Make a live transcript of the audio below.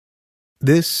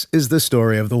This is the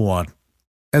story of the one.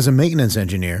 As a maintenance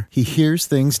engineer, he hears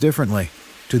things differently.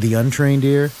 To the untrained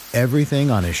ear,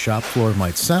 everything on his shop floor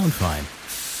might sound fine,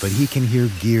 but he can hear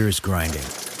gears grinding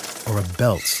or a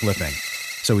belt slipping.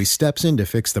 So he steps in to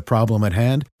fix the problem at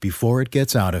hand before it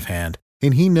gets out of hand.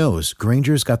 And he knows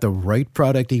Grainger's got the right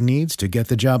product he needs to get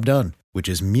the job done, which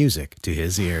is music to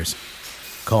his ears.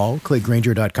 Call, click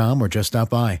Grainger.com, or just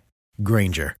stop by.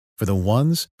 Grainger, for the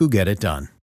ones who get it done.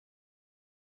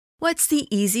 What's the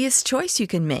easiest choice you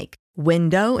can make?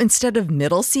 Window instead of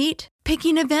middle seat?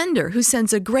 Picking a vendor who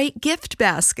sends a great gift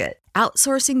basket?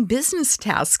 Outsourcing business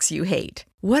tasks you hate?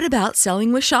 What about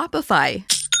selling with Shopify?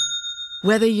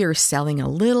 Whether you're selling a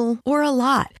little or a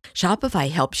lot,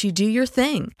 Shopify helps you do your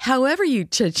thing, however you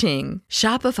cha-ching.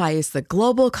 Shopify is the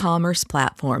global commerce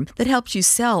platform that helps you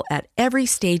sell at every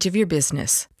stage of your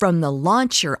business. From the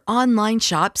launch your online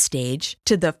shop stage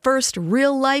to the first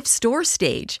real-life store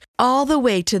stage, all the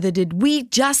way to the did we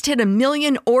just hit 1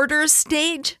 million orders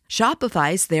stage.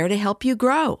 Shopify's there to help you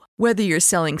grow. Whether you're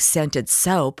selling scented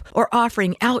soap or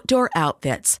offering outdoor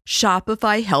outfits,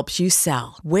 Shopify helps you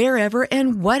sell. Wherever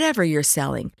and whatever you're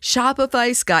selling,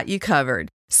 Shopify's got you covered.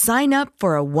 Sign up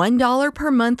for a $1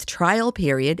 per month trial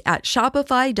period at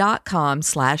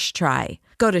shopify.com/try.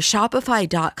 Go to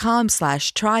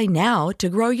shopify.com/try now to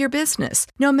grow your business,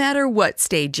 no matter what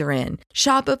stage you're in.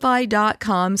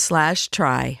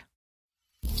 Shopify.com/try.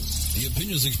 The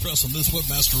opinions expressed on this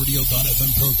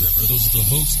WebmasterRadio.fm program are those of the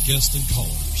host, guests, and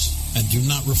callers, and do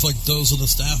not reflect those of the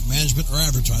staff, management, or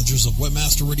advertisers of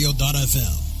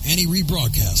WebmasterRadio.fm. Any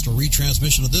rebroadcast or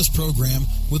retransmission of this program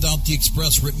without the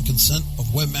express written consent of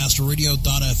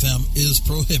WebmasterRadio.fm is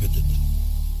prohibited.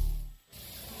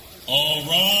 All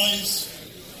rise.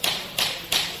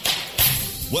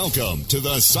 Welcome to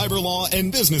the Cyber Law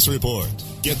and Business Report.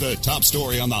 Get the top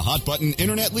story on the hot button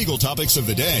internet legal topics of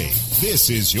the day. This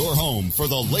is your home for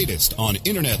the latest on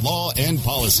internet law and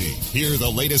policy. Hear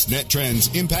the latest net trends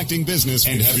impacting business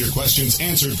and have your questions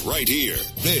answered right here.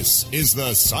 This is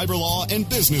the Cyber Law and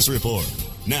Business Report.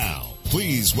 Now,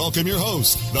 please welcome your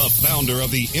host, the founder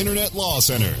of the Internet Law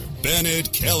Center,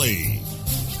 Bennett Kelly.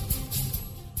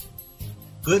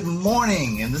 Good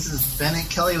morning, and this is Bennett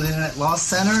Kelly with the Internet Law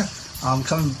Center. I'm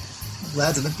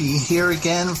glad to be here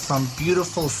again from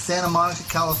beautiful Santa Monica,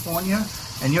 California,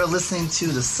 and you're listening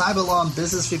to the Cyber Law and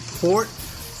Business Report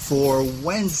for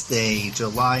Wednesday,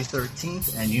 July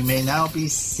 13th, and you may now be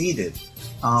seated.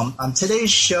 On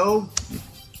today's show,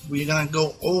 we're going to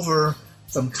go over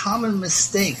some common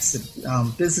mistakes that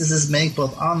businesses make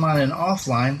both online and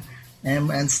offline,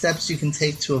 and steps you can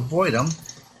take to avoid them.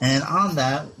 And on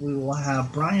that, we will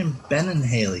have Brian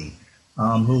Benenhaley,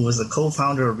 who was a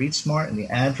co-founder of ReachSmart and the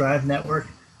AdDrive Network,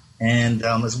 and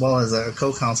as well as a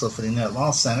co-counsel for the Internet Law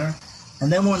Center.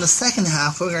 And then in the second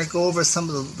half, we're going to go over some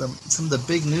of the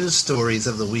big news stories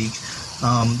of the week,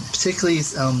 particularly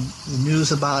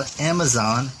news about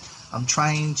Amazon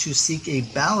trying to seek a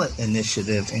ballot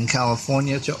initiative in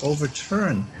California to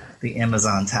overturn the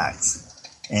Amazon tax.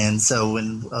 And so,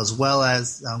 as well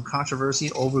as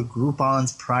controversy over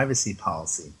Groupon's privacy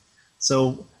policy.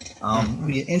 So, it'll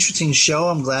be an interesting show.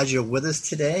 I'm glad you're with us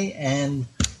today. And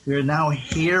we're now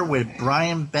here with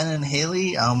Brian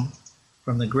Benenhaley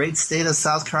from the great state of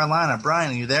South Carolina.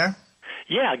 Brian, are you there?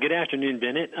 Yeah, good afternoon,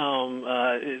 Bennett.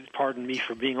 Pardon me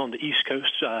for being on the East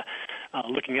Coast,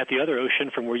 looking at the other ocean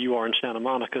from where you are in Santa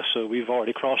Monica. So we've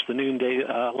already crossed the noonday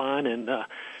line, and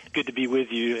good to be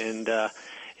with you and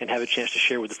have a chance to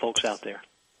share with the folks out there.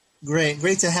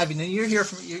 Great to have you. Now,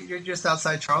 you're just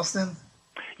outside Charleston?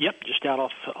 Yep, just out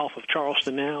off of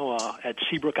Charleston now, at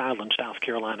Seabrook Island, South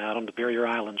Carolina, out on the Barrier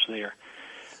Islands there,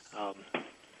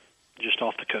 just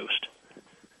off the coast.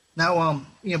 Now,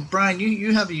 Brian,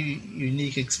 you have a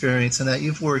unique experience in that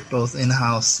you've worked both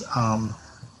in-house, on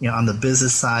the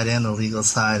business side and the legal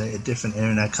side at different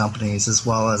internet companies, as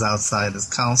well as outside as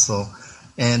counsel.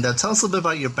 And tell us a little bit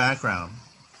about your background.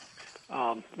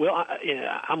 I'm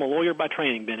a lawyer by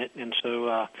training, Bennett, and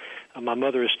so my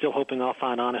mother is still hoping I'll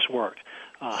find honest work.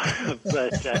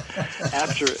 But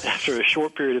after a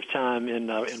short period of time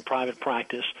in private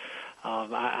practice,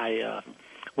 I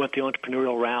went the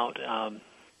entrepreneurial route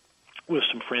with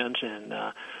some friends and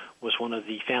was one of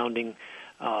the founding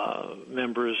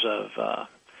members of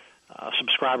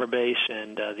Subscriber Base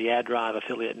and the AdDrive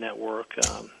affiliate network,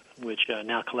 which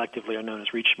now collectively are known as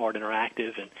ReachSmart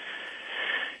Interactive,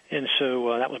 and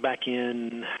so that was back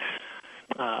in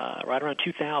right around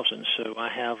 2000. So I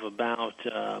have about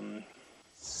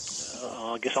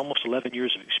I guess almost 11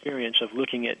 years of experience of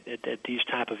looking at these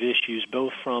type of issues,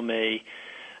 both from an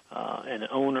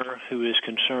owner who is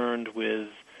concerned with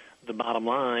the bottom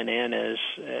line, and as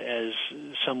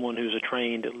someone who's a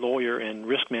trained lawyer and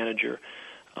risk manager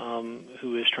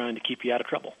who is trying to keep you out of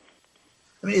trouble.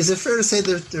 I mean, is it fair to say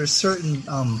that there's certain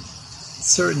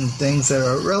things that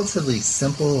are relatively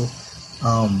simple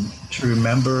to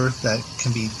remember that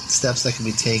can be steps that can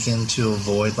be taken to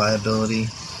avoid liability?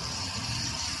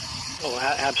 Oh,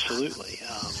 absolutely.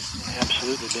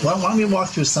 Absolutely. Why don't we walk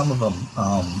through some of them?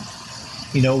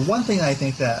 One thing I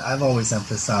think that I've always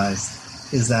emphasized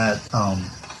is that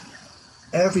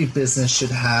every business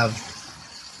should have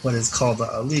what is called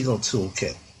a legal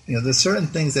toolkit. There's certain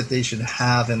things that they should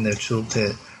have in their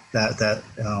toolkit that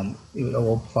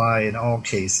will apply in all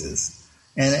cases.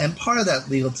 And part of that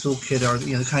legal toolkit are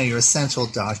kind of your essential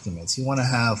documents. You want to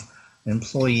have an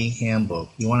employee handbook.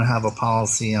 You want to have a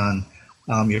policy on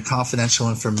your confidential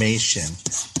information,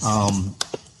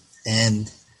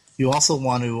 and you also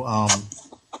want to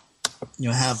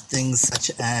have things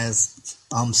such as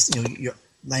your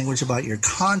language about your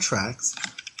contracts,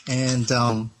 and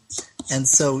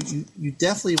so you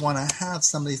definitely want to have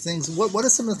some of these things. What are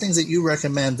some of the things that you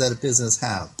recommend that a business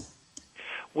have?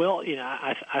 Well,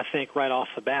 I think right off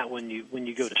the bat, when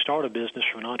you go to start a business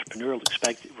from an entrepreneurial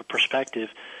perspective,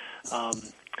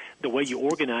 the way you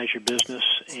organize your business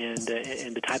and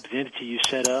the type of entity you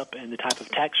set up and the type of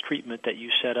tax treatment that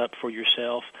you set up for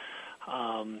yourself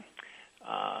are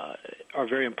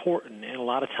very important. And a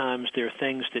lot of times there are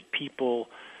things that people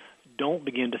don't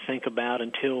begin to think about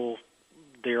until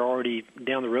they're already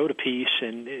down the road a piece,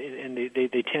 and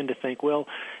they tend to think, well,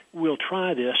 we'll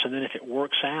try this, and then if it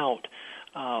works out,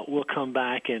 we'll come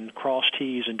back and cross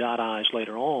T's and dot I's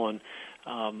later on.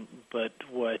 But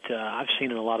what I've seen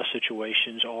in a lot of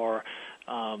situations are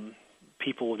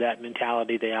people with that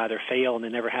mentality. They either fail and they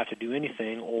never have to do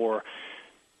anything, or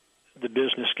the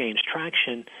business gains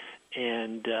traction.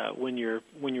 And when you're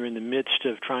in the midst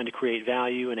of trying to create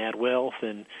value and add wealth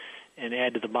and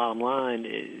add to the bottom line,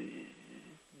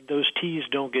 those T's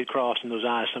don't get crossed and those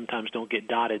I's sometimes don't get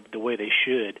dotted the way they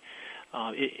should.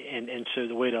 And so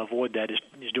the way to avoid that is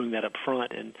doing that up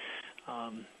front and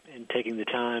taking the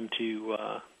time to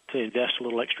invest a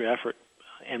little extra effort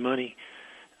and money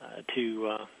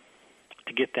to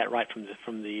get that right from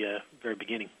the very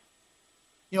beginning.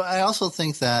 I also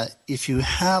think that if you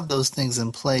have those things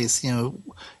in place,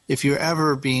 if you're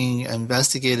ever being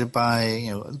investigated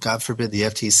by, God forbid, the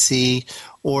FTC,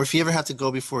 or if you ever have to go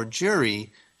before a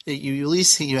jury, you at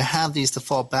least have these to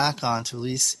fall back on to at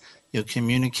least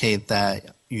communicate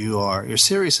that you're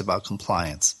serious about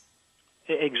compliance.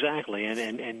 Exactly, and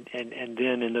then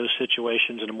in those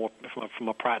situations, from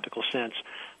a practical sense,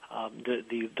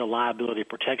 the liability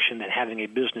protection that having a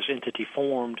business entity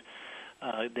formed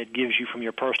that gives you from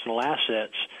your personal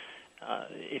assets,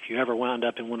 if you ever wound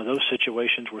up in one of those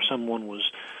situations where someone was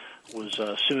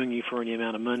suing you for any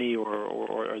amount of money,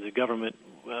 or the government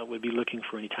would be looking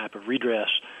for any type of redress,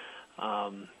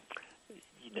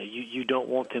 you don't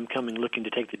want them coming looking to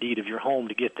take the deed of your home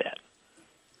to get that.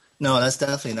 No, that's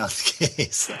definitely not the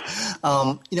case.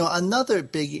 Another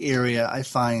big area I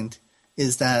find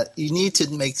is that you need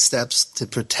to make steps to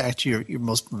protect your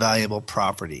most valuable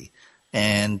property.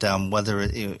 And whether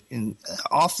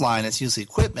offline it's usually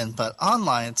equipment, but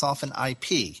online it's often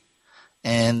IP.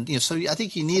 And so I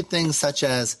think you need things such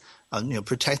as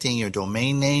protecting your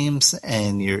domain names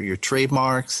and your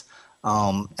trademarks,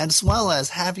 as well as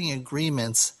having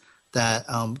agreements that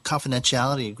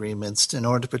confidentiality agreements in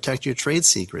order to protect your trade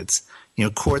secrets.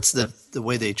 Courts, the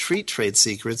way they treat trade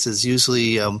secrets is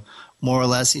usually more or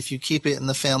less, if you keep it in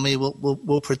the family,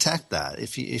 we'll protect that.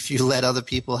 If you let other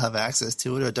people have access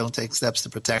to it or don't take steps to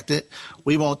protect it,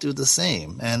 we won't do the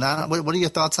same. And what are your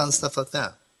thoughts on stuff like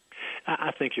that?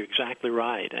 I think you're exactly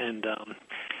right. And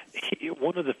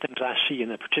one of the things I see in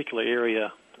that particular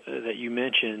area that you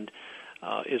mentioned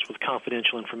is with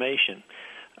confidential information.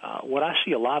 What I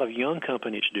see a lot of young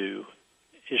companies do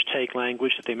is take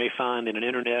language that they may find in an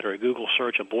internet or a Google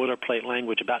search, a boilerplate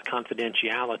language about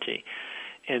confidentiality,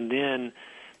 and then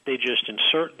they just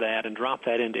insert that and drop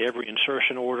that into every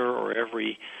insertion order or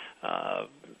every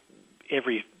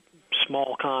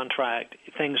small contract,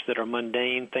 things that are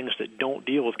mundane, things that don't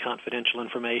deal with confidential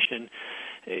information,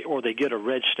 or they get a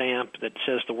red stamp that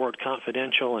says the word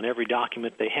confidential, and every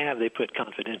document they have, they put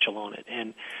confidential on it.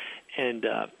 And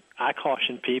I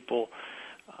caution people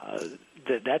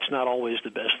that that's not always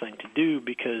the best thing to do,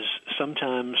 because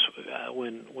sometimes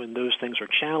when those things are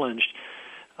challenged,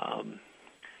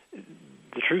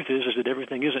 the truth is that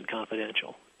everything isn't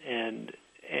confidential, and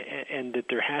that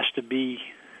there has to be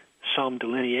some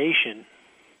delineation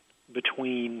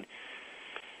between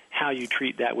how you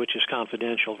treat that which is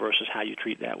confidential versus how you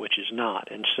treat that which is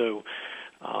not. And so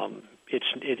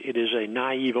it is a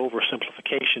naive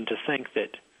oversimplification to think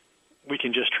that we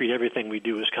can just treat everything we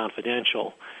do as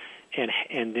confidential,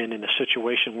 and then in a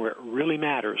situation where it really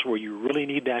matters, where you really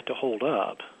need that to hold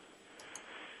up,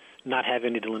 not have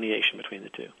any delineation between the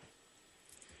two.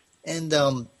 And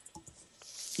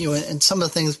and some of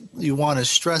the things you want to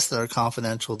stress that are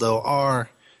confidential, though, are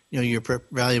your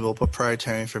valuable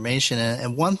proprietary information.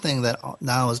 And one thing that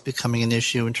now is becoming an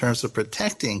issue in terms of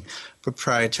protecting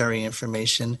proprietary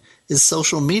information is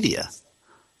social media.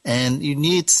 And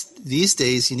these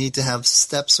days you need to have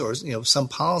steps or some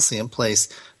policy in place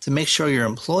to make sure your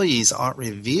employees aren't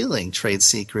revealing trade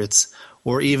secrets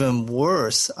or even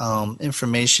worse,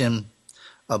 information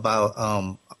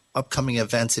about upcoming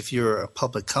events if you're a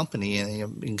public company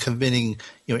and committing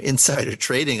insider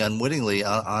trading unwittingly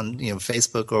on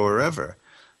Facebook or wherever.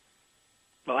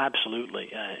 Well,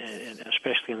 absolutely, and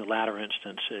especially in the latter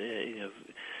instance,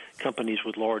 companies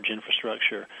with large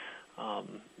infrastructure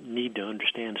need to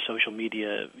understand social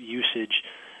media usage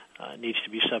needs to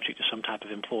be subject to some type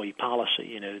of employee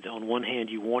policy. On one hand,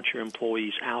 you want your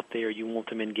employees out there, you want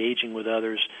them engaging with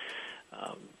others.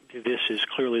 This is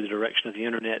clearly the direction of the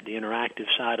Internet, the interactive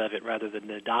side of it, rather than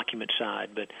the document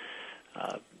side. But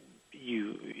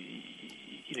you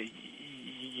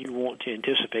want to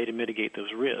anticipate and mitigate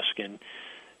those risks, and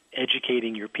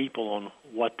educating your people on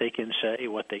what they can say,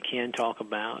 what they can talk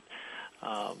about,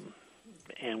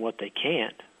 and what they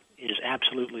can't is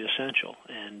absolutely essential.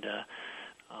 And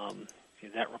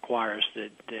that requires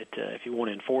that if you want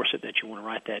to enforce it, that you want to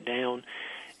write that down,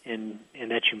 and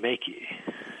that you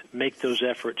make those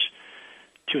efforts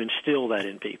to instill that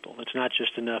in people. It's not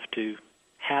just enough to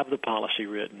have the policy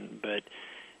written, but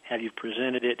have you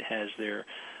presented it? Has there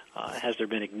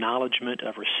been acknowledgement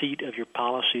of receipt of your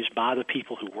policies by the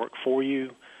people who work for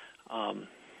you?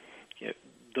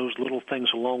 Those little things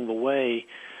along the way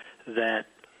that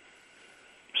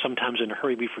sometimes in a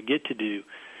hurry we forget to do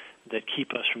that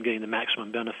keep us from getting the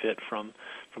maximum benefit from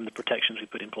the protections we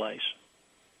put in place.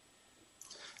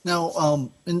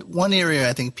 Now, in one area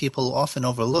I think people often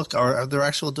overlook are their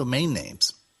actual domain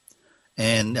names.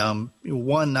 And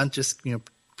one, not just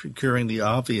procuring the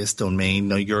obvious domain,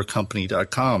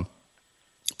 yourcompany.com,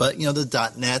 but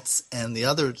the .nets and the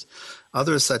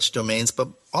other such domains, but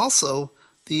also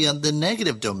the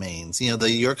negative domains, the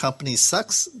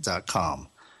yourcompanysucks.com.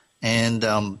 And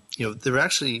there are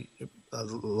actually a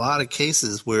lot of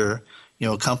cases where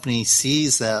a company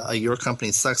sees that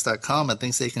yourcompanysucks.com and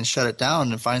thinks they can shut it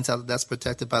down and finds out that that's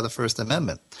protected by the First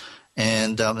Amendment.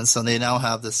 And so they now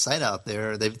have this site out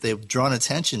there they've drawn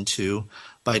attention to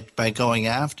by going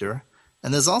after.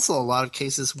 And there's also a lot of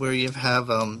cases where you have,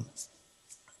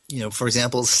 for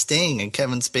example, Sting and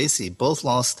Kevin Spacey both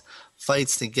lost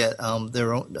fights to get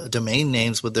their own domain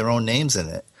names with their own names in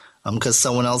it because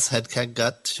someone else had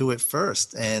got to it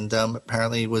first and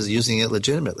apparently was using it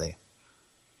legitimately.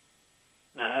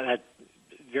 That's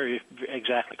very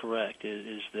exactly correct.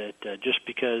 Is that just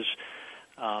because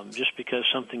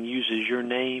something uses your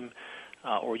name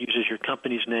or uses your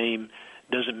company's name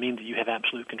doesn't mean that you have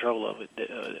absolute control of it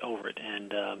over it.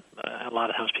 And a lot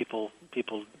of times people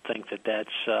think that that's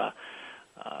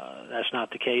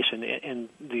not the case. And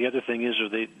the other thing is, or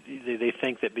they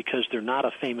think that because they're not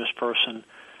a famous person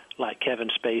like Kevin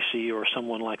Spacey or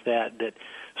someone like that, that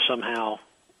somehow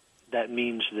that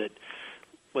means that,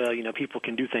 well, people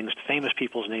can do things to famous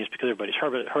people's names because everybody's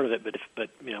heard of it. But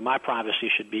my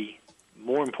privacy should be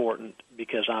more important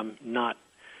because I'm not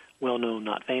well known,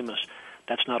 not famous.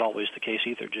 That's not always the case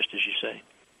either, just as you say.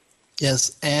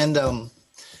 Yes, and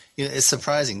it's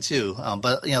surprising too.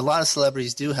 But a lot of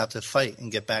celebrities do have to fight and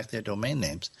get back their domain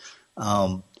names.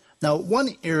 Now,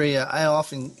 one area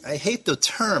I hate the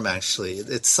term actually.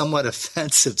 It's somewhat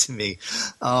offensive to me,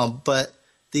 but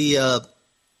the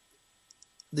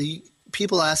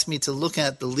people ask me to look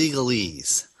at the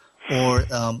legalese, or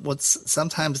what's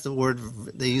sometimes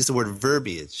they use the word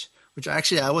verbiage, which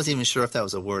actually I wasn't even sure if that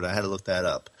was a word. I had to look that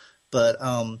up. But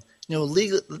you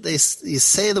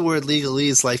say the word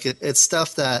legalese like it's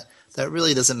stuff that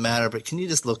really doesn't matter. But can you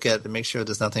just look at it and make sure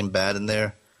there's nothing bad in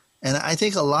there? And I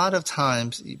think a lot of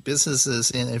times businesses,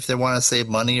 if they want to save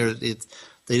money or they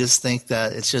just think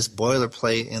that it's just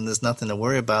boilerplate and there's nothing to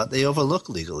worry about, they overlook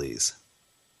legalese.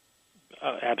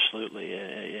 Absolutely,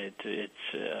 and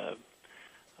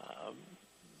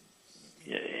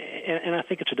I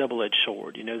think it's a double-edged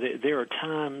sword. There are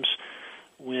times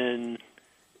when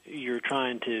you're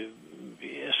trying to,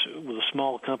 with a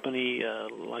small company,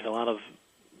 like a lot of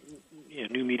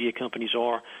new media companies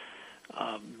are,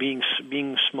 being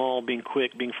small, being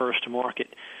quick, being first to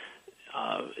market.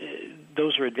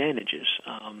 Those are advantages.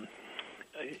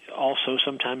 also,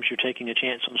 sometimes you're taking a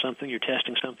chance on something, you're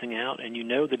testing something out, and you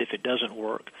know that if it doesn't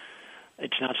work,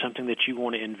 it's not something that you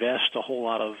want to invest a whole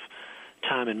lot of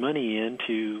time and money in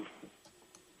to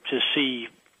see,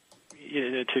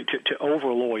 to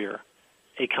over-lawyer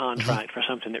a contract for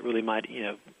something that really might,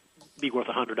 be worth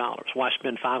 $100. Why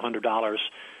spend $500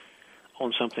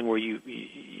 on something where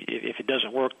if it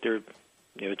doesn't work,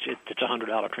 it's a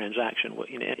 $100 transaction,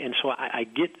 and so I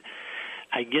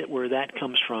get where that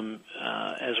comes from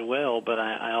as well, but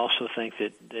I also think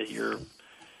that your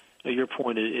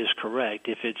point is correct.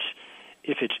 If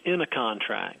it's in a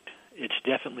contract, it's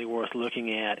definitely worth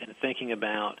looking at and thinking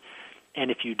about. And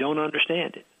if you don't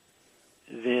understand it,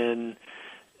 then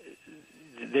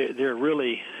there are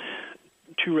really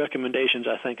two recommendations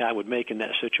I think I would make in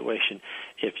that situation.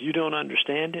 If you don't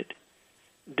understand it,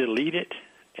 delete it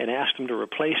and ask them to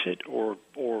replace it or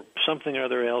something or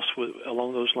other else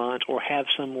along those lines, or have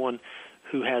someone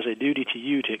who has a duty to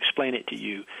you to explain it to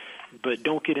you. But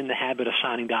don't get in the habit of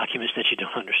signing documents that you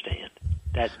don't understand.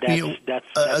 That's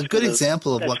a good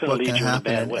example of what can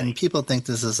happen, and people think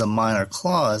this is a minor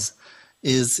clause,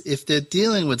 is if they're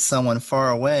dealing with someone far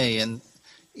away, and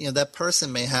that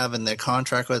person may have in their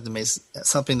contract or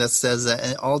something that says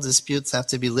that all disputes have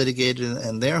to be litigated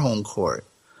in their home court.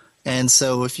 And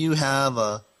so if you have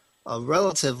a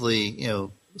relatively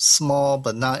small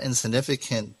but not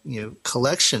insignificant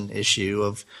collection issue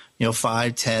of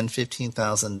 $5,000, $10,000,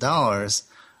 $15,000,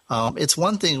 it's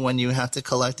one thing when you have to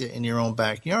collect it in your own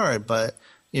backyard, but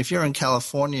if you're in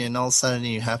California and all of a sudden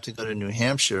you have to go to New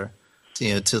Hampshire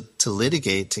to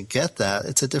litigate to get that,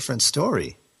 it's a different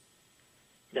story.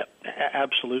 Yep,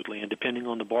 absolutely. And depending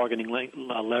on the bargaining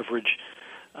leverage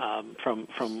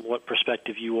from what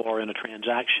perspective you are in a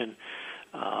transaction,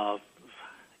 that's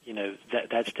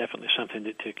definitely something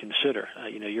to consider.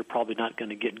 You're probably not going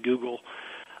to get Google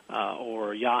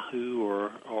or Yahoo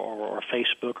or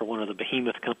Facebook or one of the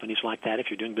behemoth companies like that.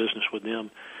 If you're doing business with them,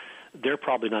 they're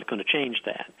probably not going to change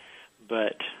that.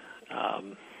 But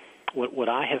what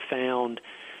I have found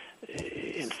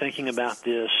in thinking about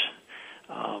this,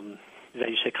 that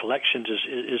you say collections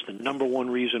is the number one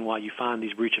reason why you find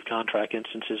these breach of contract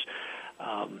instances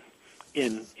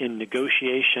in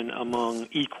negotiation among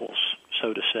equals,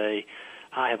 so to say.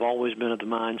 I have always been of the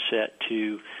mindset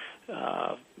to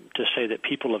say that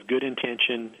people of good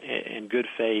intention and good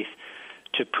faith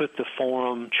to put the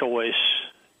forum choice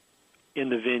in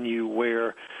the venue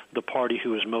where the party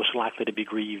who is most likely to be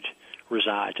grieved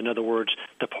resides. In other words,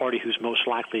 the party who's most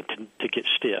likely to get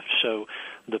stiffed. So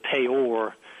the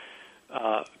payor,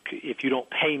 if you don't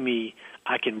pay me,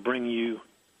 I can bring you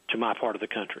to my part of the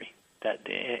country.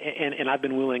 And I've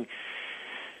been willing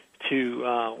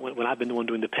to, when I've been the one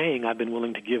doing the paying, I've been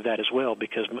willing to give that as well,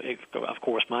 because, of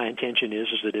course, my intention is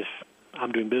that if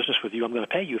I'm doing business with you, I'm going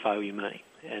to pay you if I owe you money.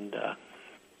 And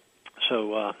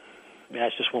so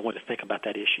that's just one way to think about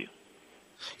that issue.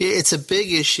 It's a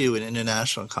big issue in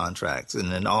international contracts,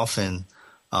 and then often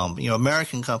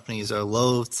American companies are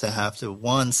loath to have to,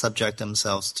 one, subject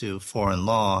themselves to foreign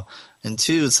law, and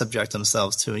two, subject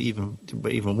themselves to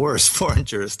even worse, foreign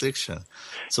jurisdiction.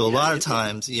 So a lot of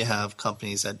times you have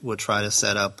companies that would try to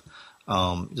set up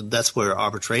that's where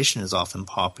arbitration is often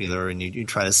popular, and you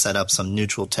try to set up some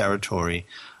neutral territory.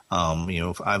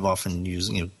 I've often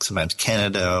used sometimes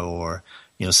Canada or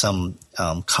some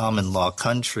common law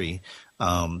country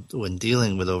when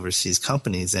dealing with overseas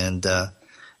companies, and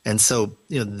so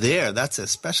that's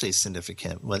especially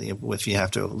significant if you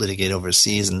have to litigate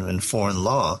overseas in foreign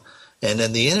law. And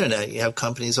then the internet, you have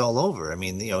companies all over. I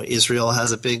mean, Israel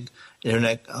has a big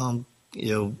internet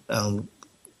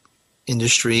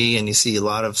industry, and you see a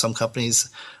lot of some companies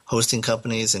hosting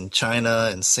companies in China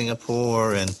and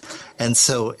Singapore, and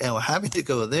so having to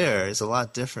go there is a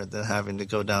lot different than having to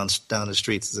go down the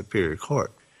streets of Superior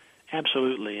Court.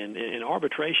 Absolutely, and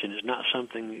arbitration is not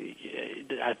something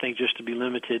I think just to be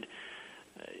limited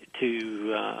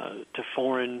to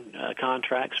foreign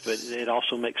contracts, but it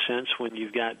also makes sense when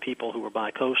you've got people who are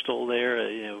bi-coastal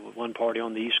there, one party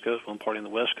on the East Coast, one party on the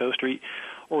West Coast,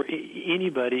 or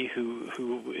anybody who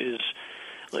is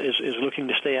looking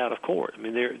to stay out of court. I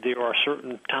mean, there are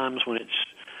certain times when it's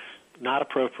not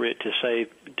appropriate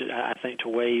I think to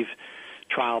waive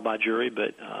trial by jury,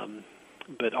 but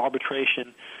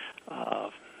arbitration,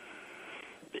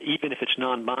 even if it's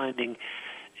non-binding,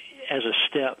 as a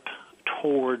step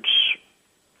towards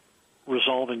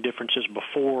resolving differences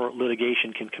before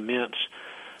litigation can commence,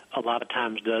 a lot of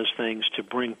times does things to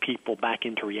bring people back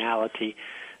into reality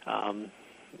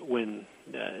when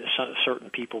certain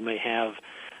people may have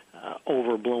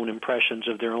overblown impressions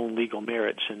of their own legal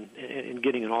merits, and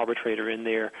getting an arbitrator in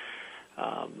there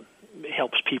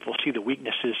helps people see the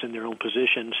weaknesses in their own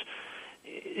positions,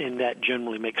 and that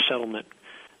generally makes settlement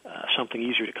something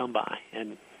easier to come by.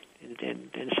 And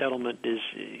settlement is,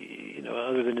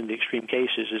 other than in the extreme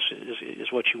cases,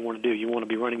 is what you want to do. You want to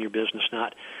be running your business,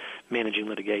 not managing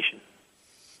litigation.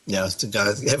 Yeah,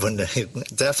 everyone,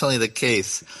 definitely the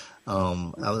case.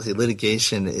 Obviously,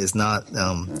 litigation is not.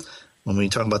 When we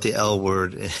talk about the L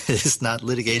word, it's not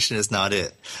litigation. Is not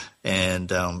it. And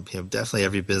definitely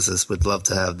every business would love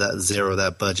to have that zero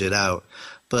that budget out.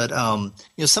 But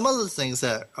some of the things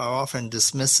that are often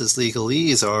dismissed as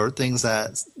legalese are things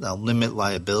that limit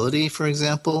liability, for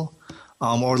example,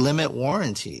 or limit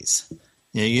warranties.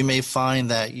 You may find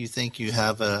that you think you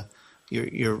have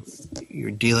you're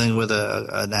dealing with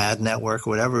an ad network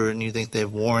or whatever, and you think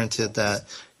they've warranted that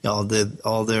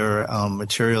all their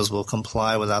materials will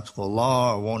comply with applicable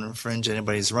law or won't infringe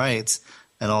anybody's rights,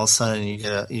 and all of a sudden you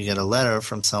get a letter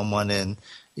from someone, and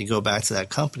you go back to that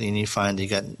company and you find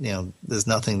there's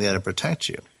nothing there to protect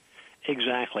you.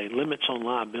 Exactly. Limits on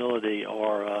liability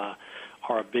are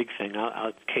a big thing.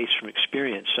 A case from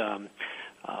experience.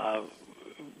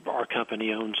 Our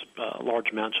company owns large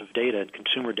amounts of data and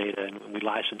consumer data, and we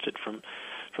license it from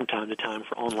time to time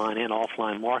for online and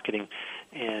offline marketing.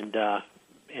 And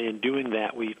in doing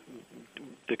that,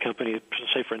 the company,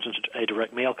 say for instance, a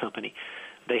direct mail company,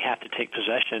 they have to take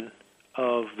possession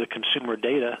of the consumer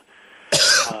data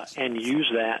and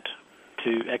use that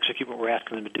to execute what we're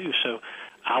asking them to do. So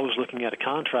I was looking at a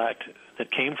contract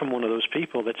that came from one of those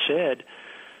people that said,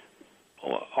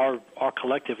 our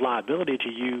collective liability to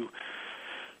you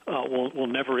will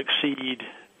never exceed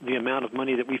the amount of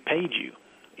money that we've paid you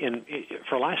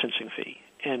for a licensing fee,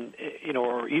 and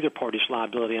or either party's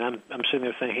liability. And I'm sitting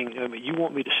there thinking, you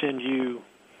want me to send you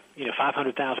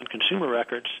 500,000 consumer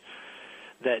records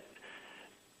that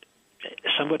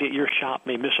somebody at your shop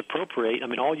may misappropriate. I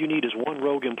mean, all you need is one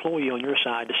rogue employee on your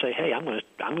side to say, "Hey, I'm going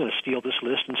to steal this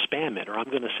list and spam it, or I'm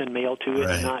going to send mail to it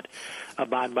and not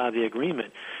abide by the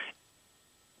agreement."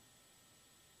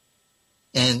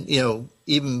 And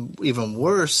even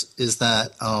worse is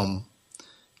that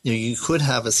you could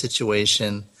have a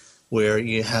situation where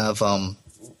you have the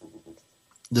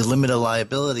limit of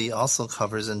liability also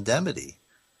covers indemnity.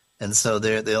 And so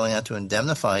they only have to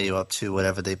indemnify you up to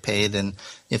whatever they paid. And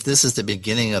if this is the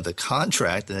beginning of the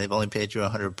contract and they've only paid you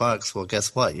 $100, well,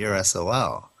 guess what? You're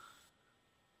SOL.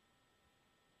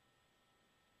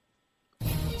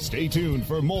 Stay tuned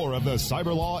for more of the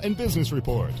Cyber Law and Business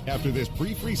Report after this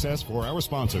brief recess for our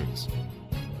sponsors.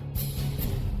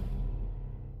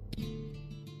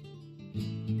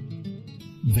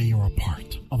 They are a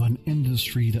part of an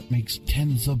industry that makes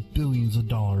tens of billions of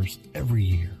dollars every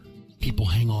year. People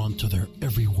hang on to their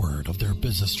every word of their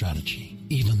business strategy,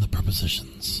 even the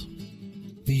prepositions.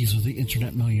 These are the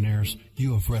internet millionaires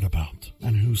you have read about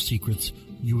and whose secrets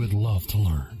you would love to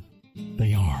learn.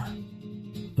 They are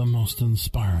the most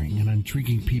inspiring and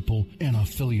intriguing people in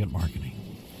affiliate marketing.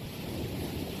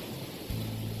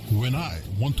 When I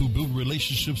want to build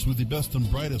relationships with the best and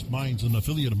brightest minds in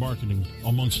affiliate marketing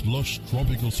amongst lush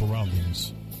tropical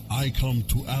surroundings, I come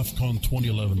to AFCON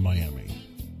 2011 Miami.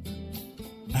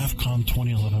 AFCON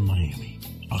 2011 Miami,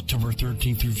 October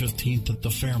 13th through 15th at the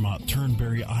Fairmont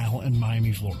Turnberry Isle in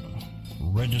Miami, Florida.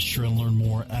 Register and learn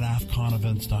more at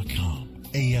AFCONevents.com,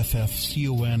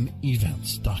 AFFCON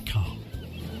events.com.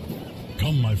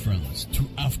 Come, my friends, to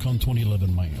AFCON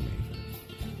 2011 Miami.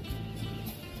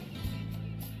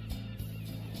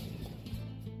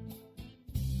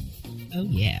 Oh,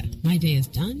 yeah. My day is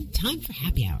done. Time for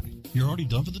happy hour. You're already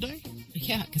done for the day?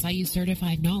 Yeah, because I use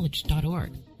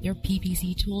CertifiedKnowledge.org. Their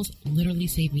PPC tools literally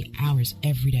save me hours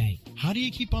every day. How do you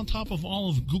keep on top of all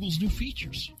of Google's new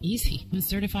features? Easy. With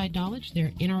Certified Knowledge, their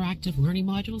interactive learning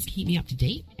modules keep me up to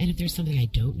date. And if there's something I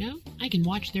don't know, I can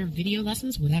watch their video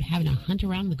lessons without having to hunt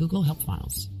around the Google Help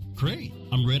files. Great.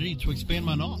 I'm ready to expand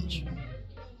my knowledge.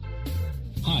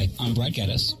 Hi, I'm Brad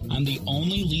Geddes. I'm the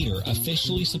only leader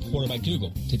officially supported by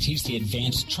Google to teach the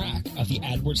advanced track of the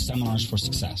AdWords Seminars for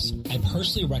Success. I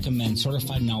personally recommend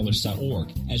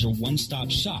CertifiedKnowledge.org as your one-stop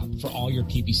shop for all your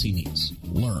PPC needs.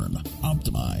 Learn,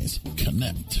 optimize,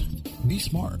 connect. Be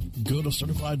smart. Go to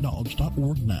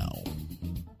CertifiedKnowledge.org now.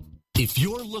 If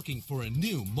you're looking for a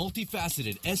new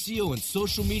multifaceted SEO and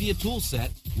social media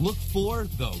toolset, look for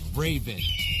the Raven.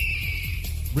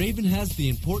 Raven has the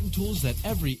important tools that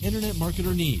every internet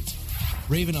marketer needs.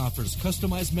 Raven offers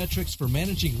customized metrics for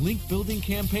managing link building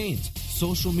campaigns,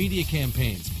 social media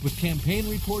campaigns, with campaign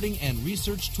reporting and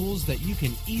research tools that you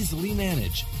can easily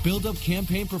manage. Build up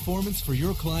campaign performance for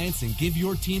your clients and give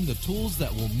your team the tools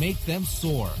that will make them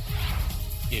soar.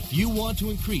 If you want to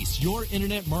increase your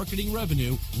internet marketing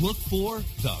revenue, look for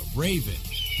the Raven.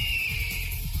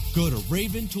 Go to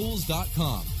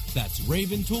raventools.com. That's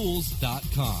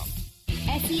raventools.com.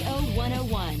 SEO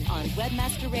 101 on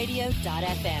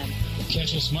webmasterradio.fm.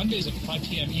 Catch us Mondays at 5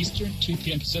 p.m. Eastern, 2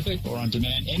 p.m. Pacific, or on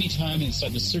demand anytime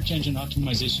inside the Search Engine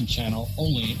Optimization channel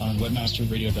only on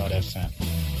webmasterradio.fm.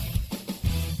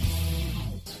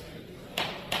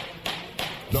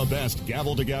 The best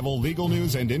gavel-to-gavel legal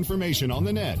news and information on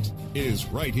the net is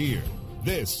right here.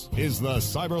 This is the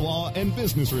Cyber Law and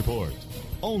Business Report,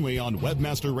 only on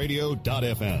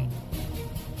webmasterradio.fm.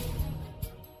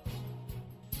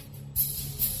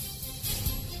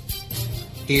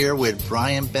 Here with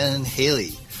Brian Ben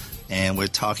Haley, and we're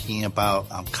talking about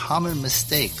common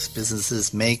mistakes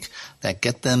businesses make that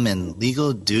get them in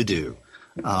legal doo-doo.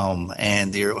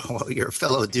 And your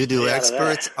fellow doo-doo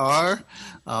experts are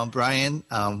Brian.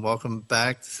 Welcome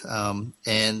back.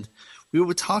 And we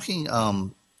were talking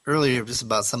earlier just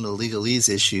about some of the legalese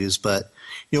issues, but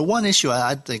one issue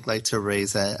I'd like to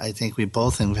raise that I think we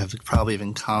both have probably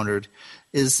encountered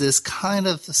is this kind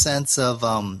of sense of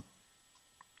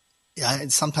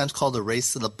it's sometimes called a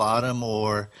race to the bottom,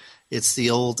 or it's the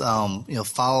old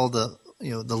follow the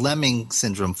the lemming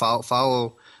syndrome,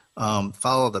 follow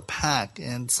the pack,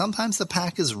 and sometimes the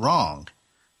pack is wrong,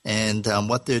 and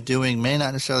what they're doing may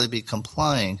not necessarily be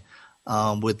complying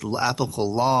with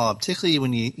applicable law, particularly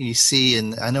when you see,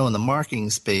 and I know in the marketing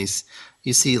space,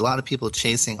 you see a lot of people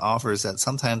chasing offers that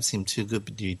sometimes seem too good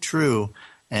to be true,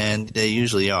 and they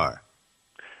usually are.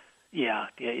 Yeah,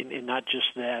 and not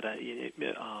just that.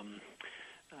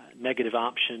 Negative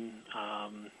option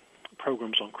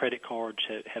programs on credit cards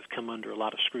have come under a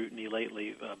lot of scrutiny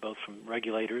lately, both from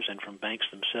regulators and from banks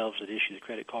themselves that issue the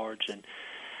credit cards, and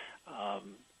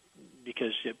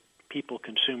because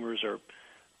consumers are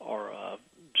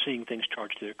seeing things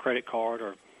charged to their credit card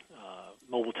or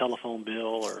mobile telephone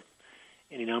bill or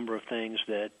any number of things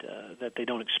that they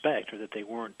don't expect, or that they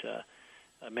weren't.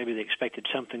 Maybe they expected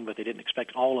something, but they didn't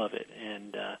expect all of it.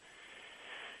 And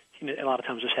a lot of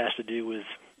times this has to do with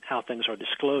how things are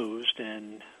disclosed.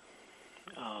 And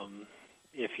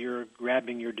if you're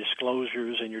grabbing your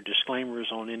disclosures and your disclaimers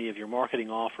on any of your marketing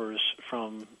offers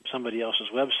from somebody else's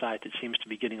website that seems to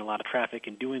be getting a lot of traffic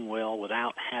and doing well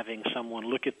without having someone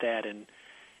look at that and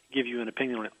give you an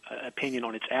opinion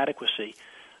on its adequacy,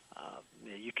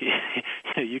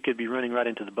 you could be running right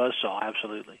into the buzzsaw.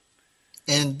 Absolutely.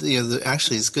 And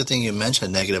actually, it's a good thing you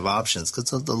mentioned negative options,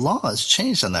 because the law has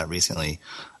changed on that recently.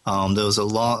 There was a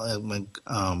law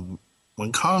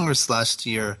when Congress last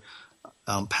year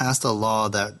passed a law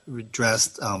that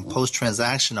addressed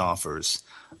post-transaction offers.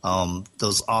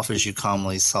 Those offers you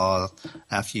commonly saw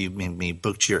after you maybe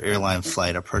booked your airline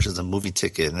flight or purchased a movie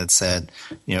ticket, and it said,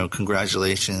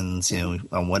 congratulations,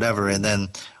 on whatever, and then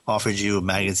offered you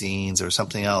magazines or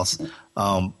something else.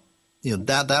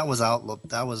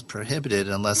 That was prohibited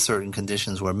unless certain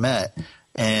conditions were met.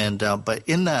 And but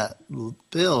in that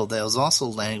bill, there was also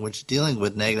language dealing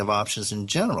with negative options in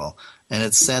general, and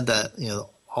it said that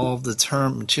all of the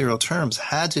material terms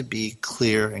had to be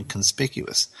clear and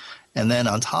conspicuous. And then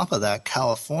on top of that,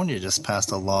 California just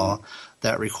passed a law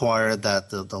that required that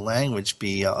the language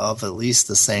be of at least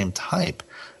the same type,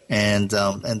 and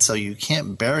so you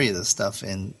can't bury this stuff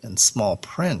in small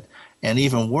print. And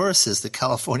even worse is the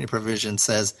California provision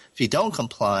says if you don't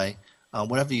comply,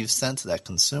 whatever you've sent to that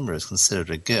consumer is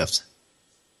considered a gift.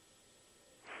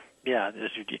 Yeah,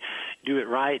 you do it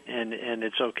right, and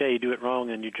it's okay. You do it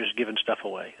wrong, and you're just giving stuff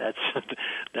away. That's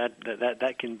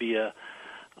that can be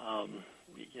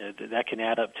that can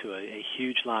add up to a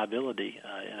huge liability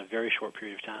in a very short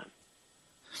period of time.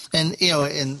 And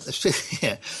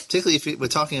particularly if we're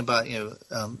talking about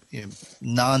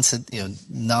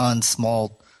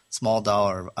small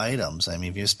dollar items. I mean,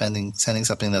 if you're sending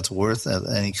something that's worth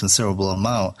any considerable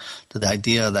amount, the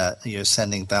idea that you're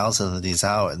sending thousands of these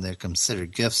out and they're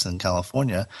considered gifts in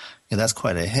California, that's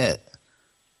quite a hit.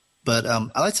 But I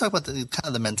like to talk about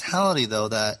the mentality, though,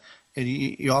 that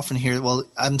you often hear, well,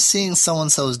 I'm seeing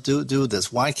so-and-so's do this.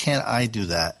 Why can't I do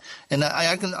that? And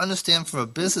I can understand from a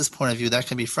business point of view that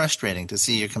can be frustrating to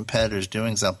see your competitors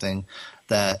doing something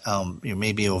that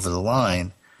may be over the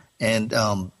line. And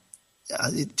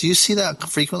do you see that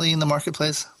frequently in the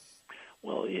marketplace?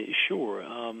 Well, sure.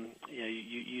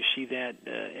 You see that,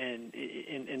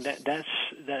 and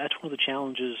that's one of the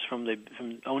challenges from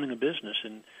owning a business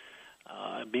and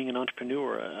being an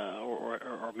entrepreneur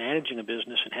or managing a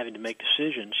business and having to make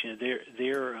decisions.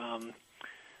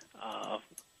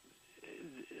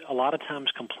 A lot of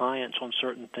times compliance on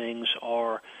certain things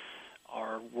are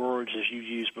words, as you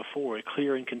used before,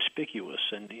 clear and conspicuous,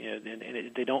 and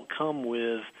they don't come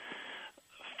with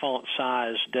font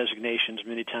size designations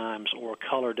many times, or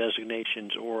color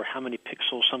designations, or how many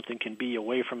pixels something can be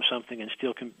away from something and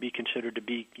still can be considered to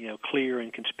be, clear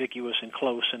and conspicuous and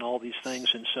close, and all these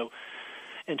things. And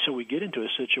so we get into a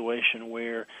situation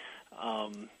where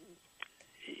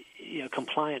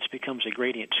compliance becomes a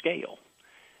gradient scale,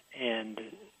 and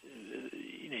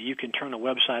you can turn a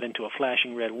website into a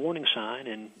flashing red warning sign,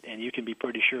 and you can be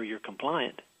pretty sure you're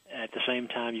compliant. At the same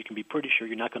time, you can be pretty sure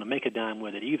you're not going to make a dime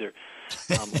with it either,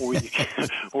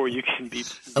 or you can be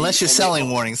unless you're selling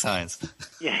warning signs.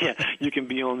 Yeah, you can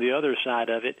be on the other side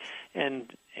of it, and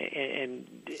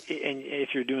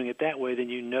if you're doing it that way, then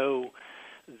you know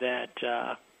that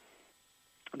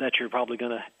you're probably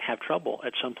going to have trouble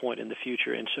at some point in the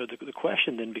future. And so the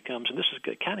question then becomes, and this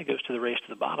kind of goes to the race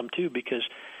to the bottom too, because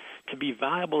to be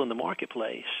viable in the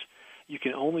marketplace, you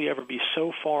can only ever be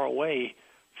so far away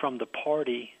from the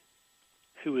party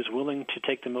who is willing to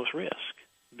take the most risk.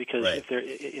 Because if they're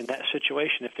in that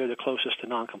situation, if they're the closest to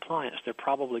noncompliance, they're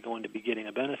probably going to be getting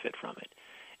a benefit from it.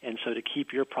 And so to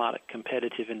keep your product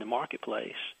competitive in the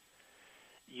marketplace,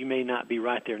 you may not be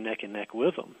right there neck and neck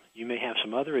with them. You may have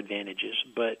some other advantages,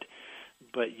 but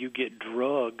you get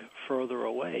drug further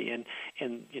away. And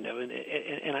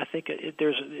I think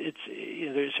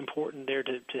it's important there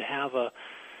to have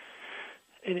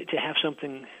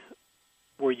something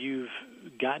where you've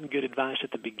gotten good advice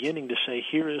at the beginning to say,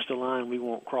 here is the line we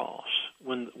won't cross.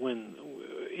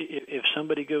 If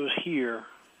somebody goes here,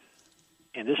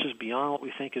 and this is beyond what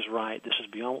we think is right, this is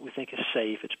beyond what we think is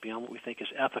safe, it's beyond what we think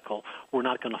is ethical, we're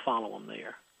not going to follow them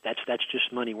there. That's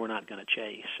just money we're not going to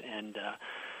chase. And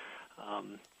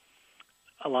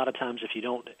a lot of times, if you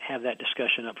don't have that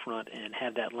discussion up front and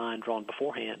have that line drawn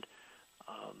beforehand,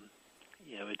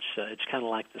 it's kind of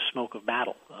like the smoke of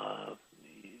battle.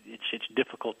 It's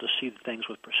difficult to see things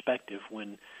with perspective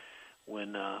when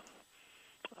the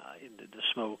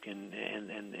smoke and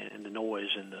the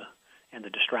noise and the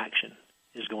distraction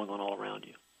is going on all around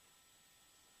you.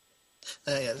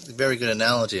 Very good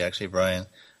analogy, actually, Brian.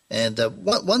 And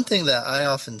one thing that I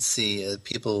often see a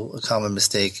common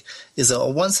mistake is a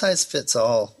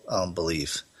one-size-fits-all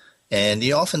belief. And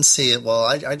you often see it, well,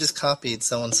 I just copied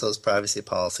so-and-so's privacy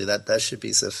policy. That should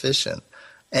be sufficient.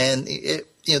 And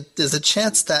there's a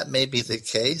chance that may be the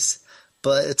case,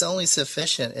 but it's only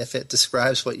sufficient if it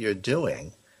describes what you're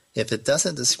doing. If it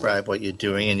doesn't describe what you're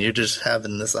doing and you're just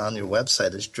having this on your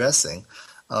website as dressing,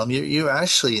 you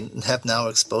actually have now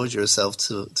exposed yourself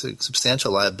to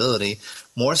substantial liability,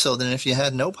 more so than if you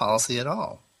had no policy at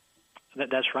all.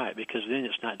 That's right, because then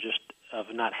it's not just of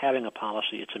not having a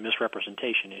policy, it's a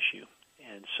misrepresentation issue.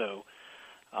 And so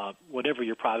whatever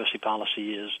your privacy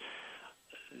policy is,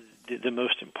 the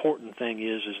most important thing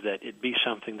is that it be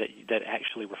something that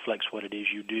actually reflects what it is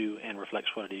you do and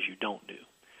reflects what it is you don't do.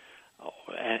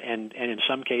 And in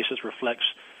some cases reflects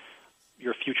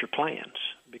your future plans,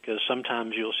 because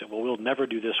sometimes you'll say, well, we'll never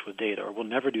do this with data, or we'll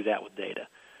never do that with data.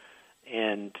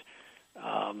 And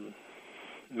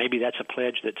maybe that's a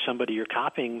pledge that somebody you're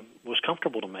copying was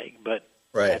comfortable to make, but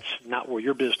that's not where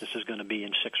your business is going to be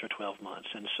in 6 or 12 months.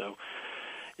 And so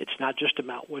it's not just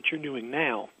about what you're doing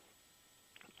now.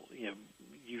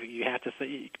 You have to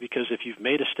think, because if you've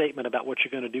made a statement about what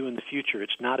you're going to do in the future,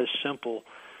 it's not as simple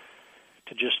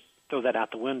to just throw that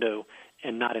out the window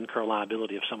and not incur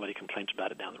liability if somebody complains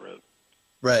about it down the road.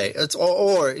 Right.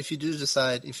 Or if you do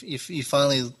decide, if you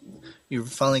finally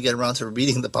get around to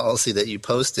reading the policy that you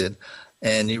posted,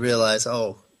 and you realize,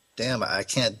 oh, damn, I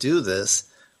can't do this.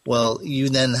 Well, you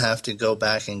then have to go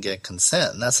back and get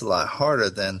consent, and that's a lot harder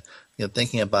than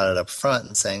thinking about it up front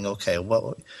and saying, okay,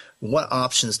 what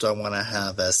options do I want to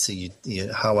have as to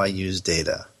how I use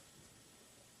data?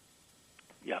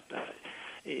 Yeah,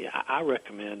 I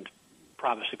recommend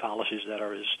privacy policies that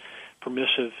are as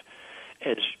permissive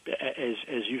as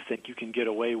you think you can get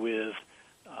away with,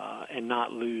 and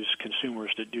not lose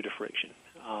consumers due to friction.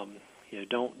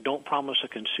 Don't promise a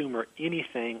consumer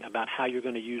anything about how you're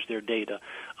going to use their data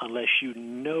unless you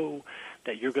know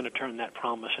that you're going to turn that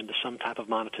promise into some type of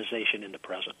monetization in the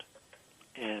present.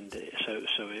 And so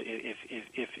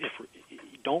if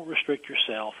don't restrict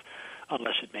yourself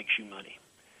unless it makes you money.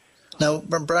 Now,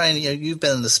 Brian, you've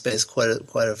been in the space quite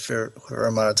a fair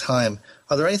amount of time.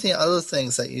 Are there other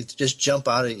things that you just jump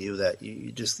out at you that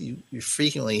you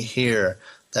frequently hear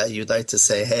that you'd like to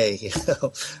say, hey,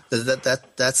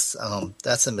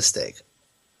 that's a mistake?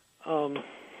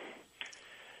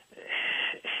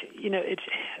 It's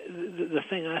the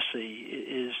thing I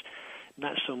see is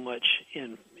not so much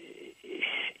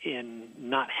in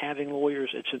not having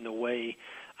lawyers. It's in the way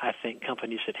I think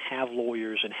companies that have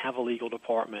lawyers and have a legal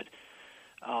department,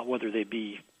 whether they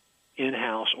be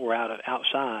in-house or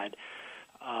outside,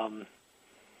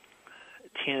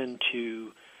 tend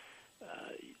to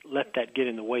let that get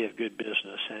in the way of good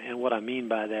business. And what I mean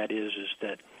by that is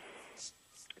that,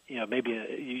 maybe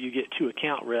you get two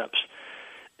account reps,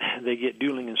 they get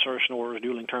dueling insertion orders,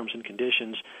 dueling terms and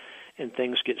conditions, and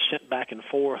things get sent back and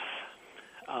forth.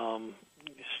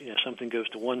 Something goes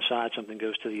to one side, something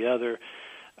goes to the other.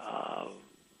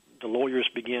 The lawyers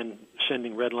begin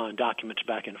sending red line documents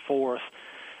back and forth.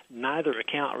 Neither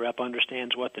account rep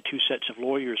understands what the two sets of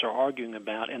lawyers are arguing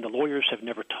about, and the lawyers have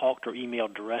never talked or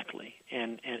emailed directly.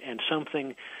 And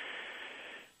something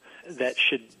that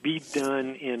should be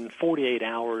done in 48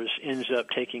 hours ends up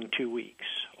taking 2 weeks,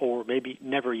 or maybe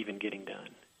never even getting done.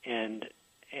 And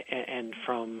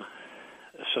from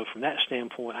that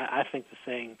standpoint, I think the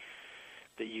thing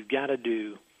that you've got to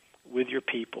do with your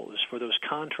people is for those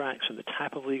contracts and the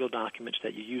type of legal documents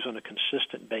that you use on a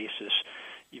consistent basis,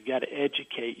 you've got to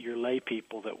educate your lay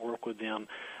people that work with them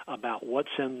about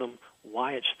what's in them,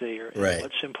 why it's there, and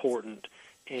what's important.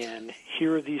 And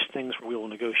here are these things we will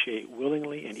negotiate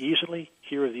willingly and easily.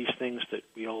 Here are these things that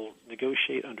we'll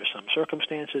negotiate under some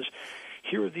circumstances.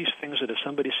 Here are these things that if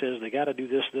somebody says they got to do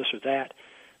this, this, or that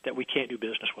we can't do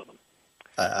business with them.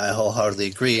 I wholeheartedly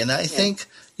agree. And I think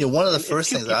one of the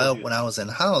first things when I was in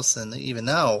house, and even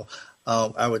now,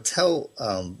 I would tell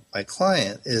my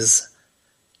client is,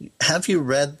 have you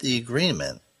read the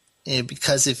agreement?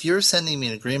 Because if you're sending me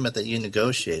an agreement that you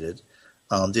negotiated,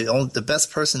 the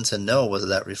best person to know whether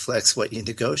that reflects what you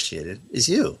negotiated is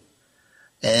you.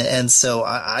 And so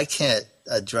I can't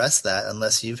address that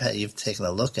unless you've taken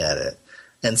a look at it.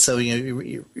 And so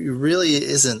you really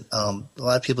isn't a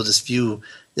lot of people just view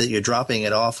that you're dropping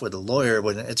it off with a lawyer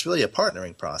when it's really a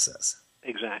partnering process.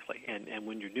 Exactly. And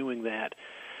when you're doing that,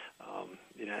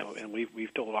 and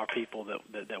we've told our people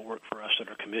that work for us that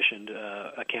are commissioned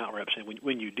account reps, and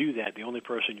when you do that, the only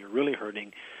person you're really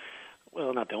hurting,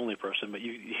 well, not the only person, but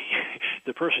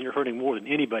the person you're hurting more than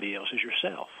anybody else is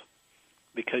yourself,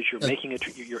 because you're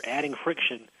you're adding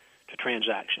friction to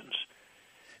transactions.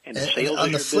 And the sales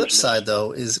on the flip side,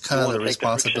 though, is kind of the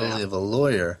responsibility of a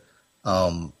lawyer.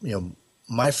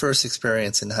 My first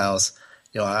experience in house,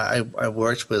 I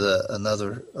worked with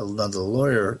another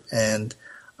lawyer, and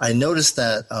I noticed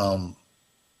that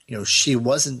she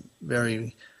wasn't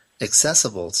very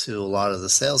accessible to a lot of the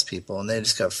salespeople, and they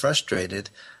just got frustrated,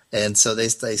 and so they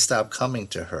stopped coming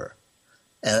to her,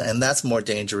 and that's more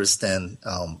dangerous than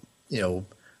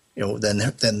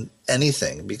than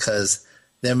anything, because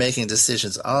they're making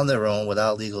decisions on their own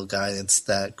without legal guidance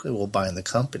that will bind the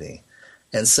company.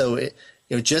 And so,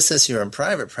 just as you're in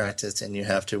private practice and you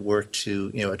have to work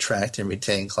to, attract and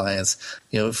retain clients,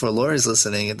 for lawyers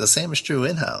listening, the same is true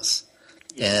in-house.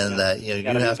 And that, you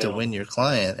have to win your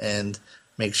client and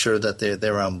make sure that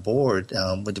they're on board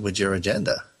with your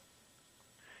agenda.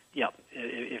 Yeah.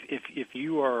 If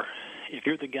you're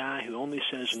the guy who only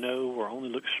says no or only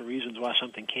looks for reasons why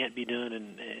something can't be done,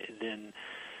 and then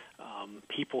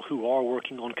people who are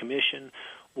working on commission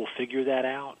will figure that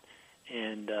out,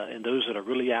 and those that are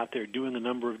really out there doing a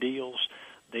number of deals,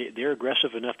 they're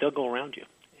aggressive enough, they'll go around you,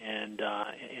 and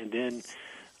then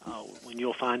when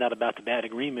you'll find out about the bad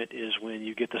agreement is when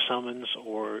you get the summons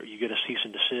or you get a cease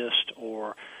and desist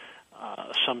or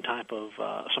some type of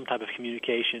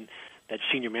communication that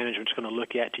senior management's going to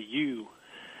look at to you,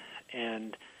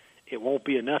 and it won't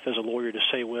be enough as a lawyer to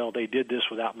say, well, they did this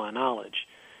without my knowledge.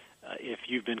 If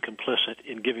you've been complicit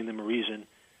in giving them a reason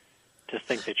to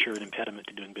think that you're an impediment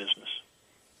to doing business.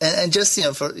 And just,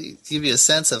 for give you a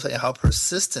sense of how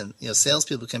persistent,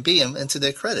 salespeople can be, and to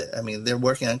their credit. I mean, they're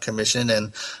working on commission,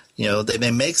 and, they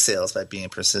may make sales by being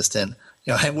persistent.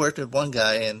 I worked with one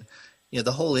guy, and,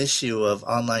 the whole issue of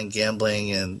online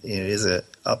gambling and is a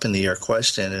up in the air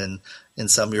question. And in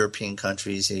some European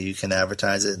countries, you can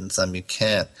advertise it, and some you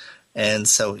can't. And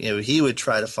so, he would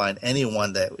try to find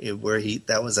anyone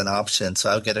that was an option. So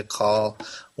I would get a call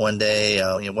one day,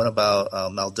 what about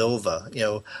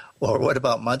Moldova, or what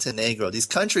about Montenegro? These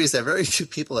countries that very few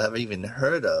people have even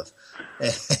heard of.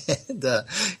 And,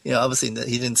 obviously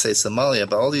he didn't say Somalia,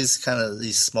 but all these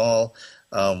these small,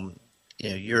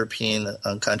 European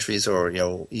countries or,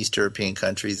 East European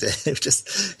countries,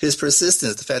 just his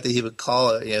persistence, the fact that he would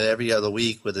call, every other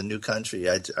week with a new country,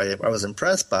 I was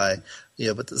impressed by.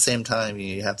 But at the same time,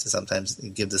 you have to sometimes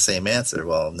give the same answer.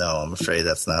 Well, no, I'm afraid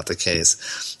that's not the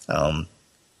case.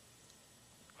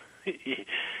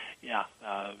 Yeah,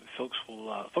 folks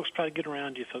try to get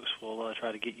around you. Folks will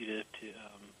try to get you to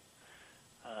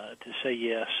say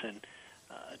yes and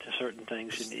to certain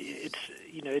things. And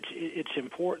it's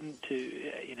important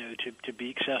to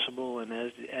be accessible.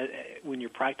 And when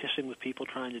you're practicing with people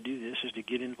trying to do this, is to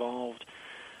get involved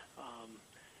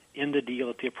in the deal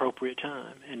at the appropriate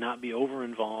time and not be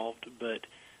over-involved. But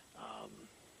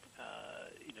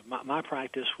my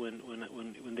practice when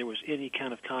there was any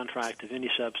kind of contract of any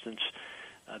substance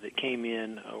that came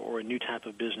in, or a new type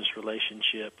of business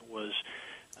relationship, was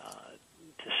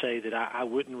to say that I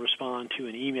wouldn't respond to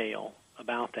an email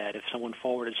about that. If someone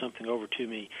forwarded something over to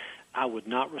me, I would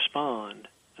not respond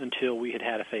until we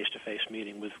had a face-to-face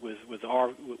meeting with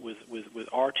our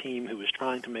team who was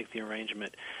trying to make the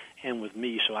arrangement, and with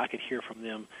me, so I could hear from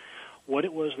them what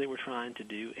it was they were trying to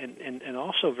do, and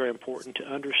also very important to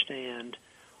understand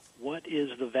what is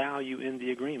the value in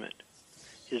the agreement.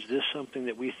 Is this something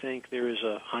that we think there is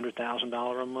a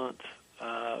 $100,000 a month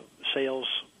sales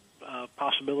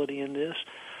possibility in this,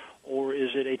 or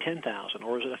is it a $10,000,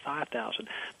 or is it a $5,000?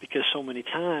 Because so many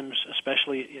times,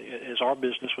 especially as our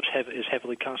business is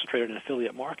heavily concentrated in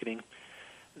affiliate marketing,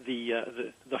 the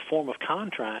form of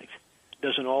contract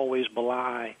doesn't always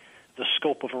belie the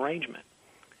scope of arrangement.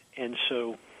 And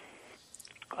so,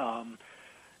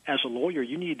 as a lawyer,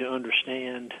 you need to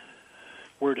understand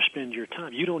where to spend your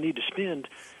time. You don't need to spend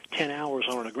 10 hours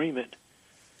on an agreement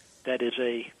that is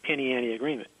a penny-ante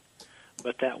agreement,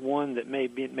 but that one that may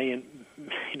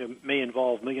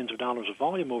involve millions of dollars of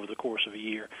volume over the course of a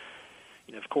year.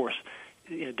 Of course,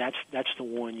 that's the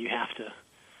one you have to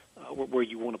where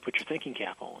you want to put your thinking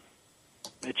cap on.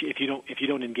 If you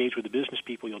don't engage with the business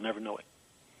people, you'll never know it.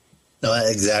 No,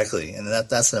 exactly, and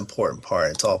that's an important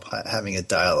part. It's all having a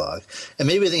dialogue, and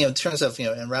maybe in terms of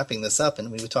and wrapping this up,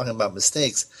 and we were talking about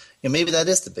mistakes. Maybe that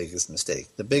is the biggest mistake.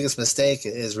 The biggest mistake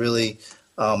is really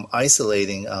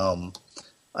isolating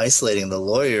the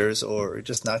lawyers, or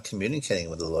just not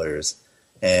communicating with the lawyers,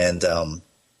 and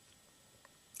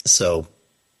so.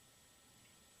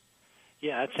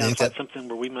 Yeah, that sounds like something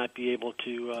where we might be able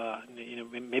to,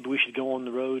 maybe we should go on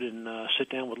the road and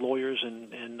sit down with lawyers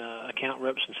and account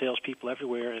reps and salespeople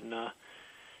everywhere and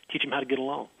teach them how to get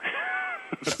along.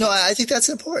 No, I think that's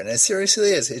important. It seriously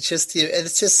is. It's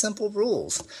just simple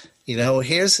rules.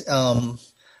 Here's, I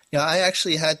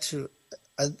actually had to.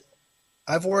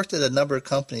 I've worked at a number of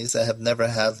companies that have never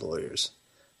had lawyers,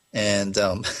 and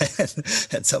and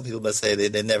some people must say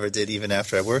they never did even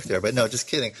after I worked there. But no, just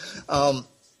kidding.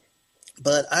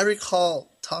 But I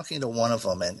recall talking to one of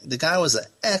them, and the guy was an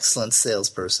excellent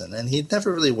salesperson, and he'd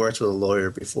never really worked with a lawyer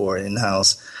before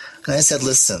in-house. And I said,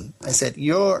 listen,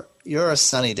 you're a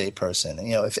sunny day person.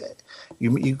 If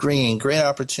you bring in great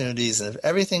opportunities, and if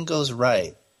everything goes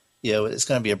right, it's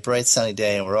going to be a bright sunny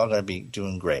day, and we're all going to be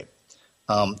doing great.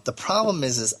 The problem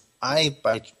is I,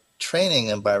 by training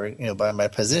and by my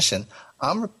position,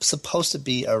 I'm supposed to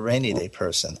be a rainy day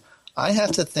person. I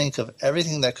have to think of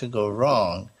everything that could go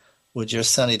wrong with your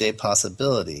sunny day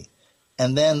possibility.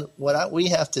 And then what we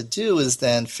have to do is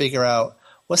then figure out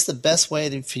what's the best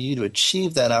way for you to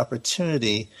achieve that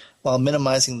opportunity while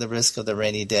minimizing the risk of the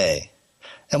rainy day.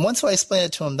 And once I explained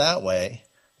it to him that way,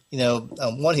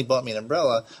 one, he bought me an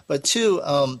umbrella, but two,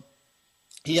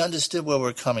 he understood where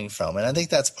we're coming from. And I think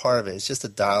that's part of it. It's just a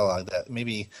dialogue that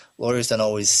maybe lawyers don't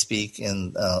always speak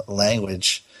in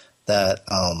language that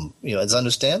is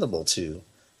understandable to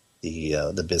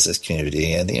the business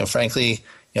community, and frankly,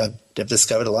 I've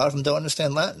discovered a lot of them don't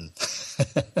understand Latin.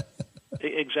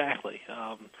 Exactly.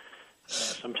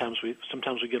 Sometimes we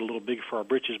get a little big for our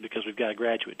britches because we've got a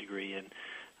graduate degree, and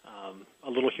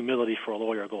a little humility for a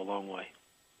lawyer will go a long way.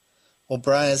 Well,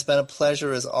 Brian, it's been a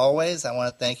pleasure as always. I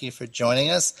want to thank you for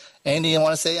joining us. Anything you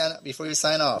want to say before you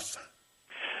sign off?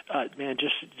 Man,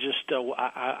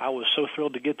 I was so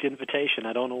thrilled to get the invitation.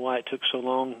 I don't know why it took so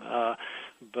long.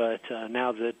 But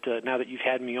now that you've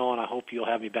had me on, I hope you'll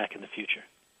have me back in the future.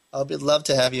 I'd love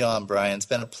to have you on, Brian. It's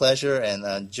been a pleasure, and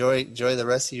enjoy the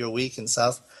rest of your week in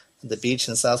the beach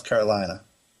in South Carolina.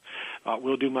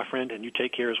 Will do, my friend, and you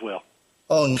take care as well.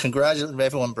 Oh, and congratulations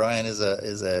everyone. Brian is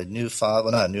a new father,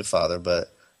 well, not a new father,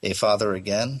 but a father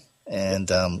again,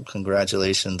 and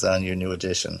congratulations on your new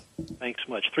addition. Thanks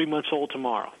so much. 3 months old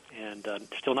tomorrow, and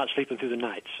still not sleeping through the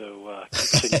night, so keep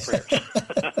us in your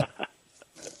prayers.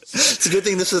 It's a good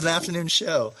thing this is an afternoon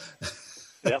show.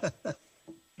 Yep.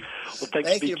 Well,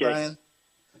 thank you, Brian.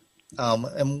 And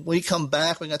when we come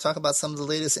back, we're going to talk about some of the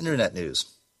latest Internet news.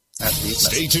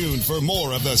 Stay tuned for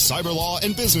more of the Cyber Law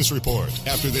and Business Report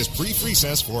after this brief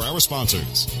recess for our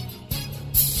sponsors. 2,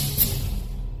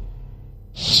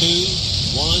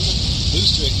 1,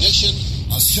 booster ignition.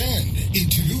 Ascend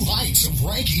into new heights of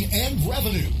ranking and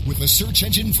revenue with a search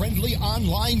engine-friendly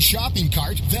online shopping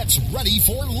cart that's ready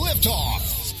for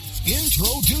liftoff.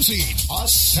 Introducing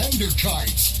Ascender Cart.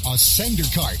 Ascender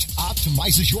Cart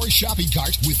optimizes your shopping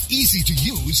cart with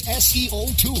easy-to-use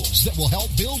SEO tools that will help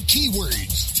build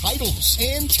keywords, titles,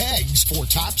 and tags for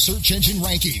top search engine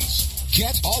rankings.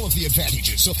 Get all of the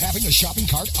advantages of having a shopping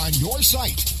cart on your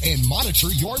site and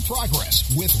monitor your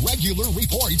progress with regular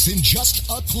reports in just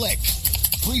a click.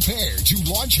 Prepare to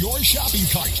launch your shopping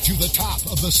cart to the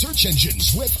top of the search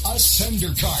engines with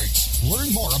Ascender Cart.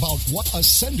 Learn more about what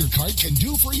Ascender Cart can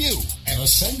do for you at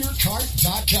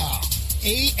ascendercart.com.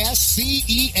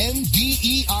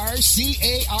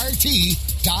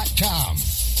 ASCENDERCART.com.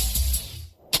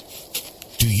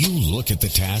 Do you look at the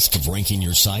task of ranking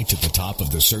your site at the top of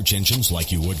the search engines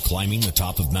like you would climbing the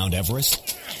top of Mount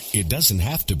Everest? It doesn't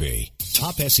have to be.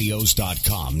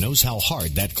 TopSEOs.com knows how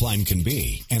hard that climb can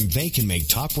be, and they can make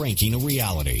top ranking a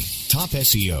reality. Top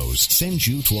SEOs sends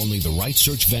you to only the right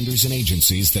search vendors and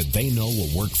agencies that they know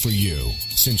will work for you.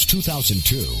 Since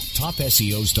 2002,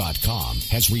 TopSEOs.com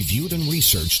has reviewed and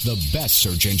researched the best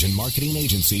search engine marketing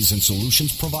agencies and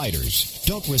solutions providers.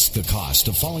 Don't risk the cost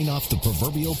of falling off the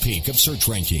proverbial peak of search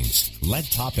rankings.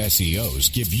 Let Top SEOs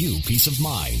give you peace of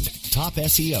mind.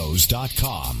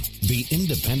 TopSEOs.com, the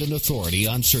independent authority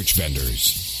on search vendors.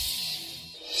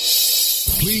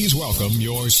 Please welcome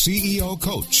your CEO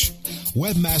coach.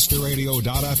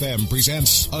 Webmasterradio.fm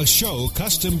presents a show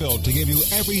custom built to give you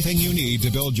everything you need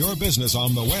to build your business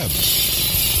on the web.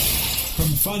 From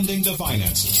funding to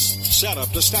finances, setup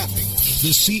to staffing,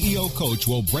 the CEO coach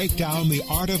will break down the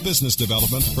art of business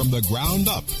development from the ground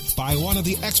up by one of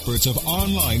the experts of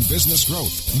online business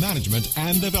growth, management,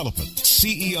 and development.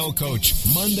 CEO Coach,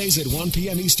 Mondays at 1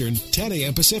 p.m. Eastern, 10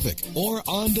 a.m. Pacific, or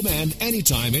on demand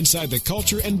anytime inside the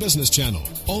Culture and Business Channel,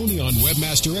 only on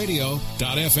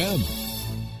webmasterradio.fm.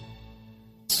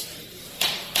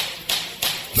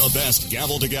 The best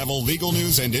gavel-to-gavel legal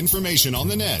news and information on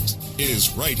the net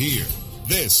is right here.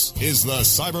 This is the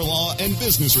Cyber Law and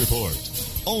Business Report,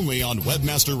 only on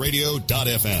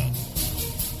webmasterradio.fm.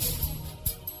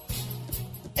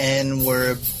 And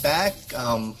we're back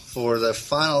for the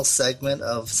final segment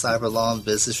of Cyber Law and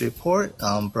Business Report,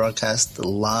 broadcast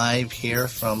live here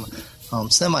from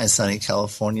semi-sunny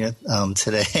California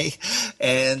today.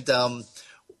 And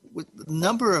with a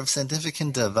number of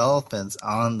significant developments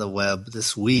on the web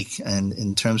this week and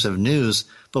in terms of news,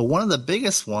 but one of the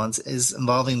biggest ones is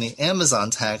involving the Amazon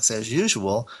tax as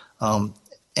usual.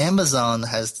 Amazon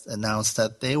has announced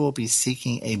that they will be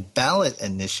seeking a ballot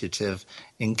initiative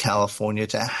in California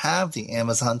to have the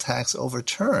Amazon tax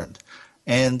overturned.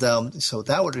 And so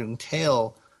that would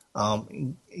entail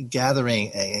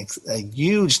gathering a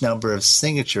huge number of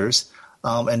signatures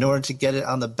in order to get it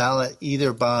on the ballot,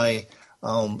 either by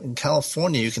in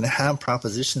California, you can have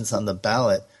propositions on the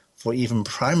ballot for even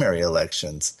primary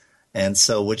elections. And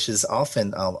so, which is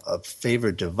often a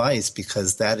favored device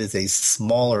because that is a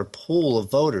smaller pool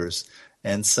of voters.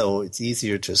 And so it's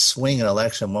easier to swing an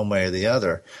election one way or the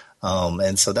other.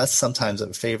 And so that's sometimes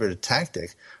a favored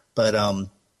tactic. But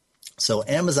so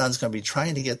Amazon's going to be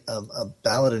trying to get a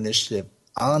ballot initiative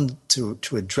on to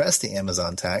address the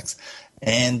Amazon tax.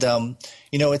 And,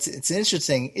 it's an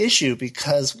interesting issue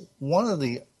because one of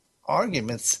the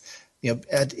arguments,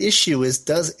 at issue is,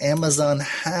 does Amazon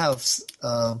have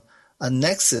a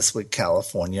nexus with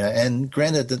California? And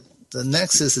granted, the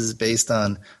nexus is based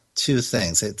on two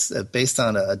things. It's based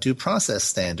on a due process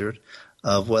standard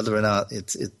of whether or not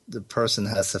the person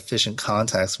has sufficient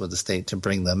contacts with the state to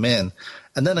bring them in.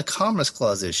 And then a Commerce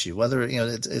Clause issue, whether,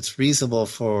 it's reasonable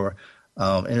for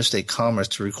interstate commerce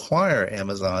to require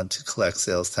Amazon to collect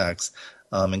sales tax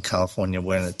in California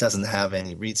when it doesn't have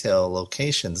any retail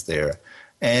locations there.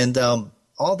 And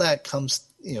all that comes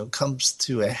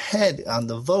to a head on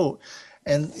the vote.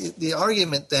 And the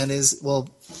argument then is, well,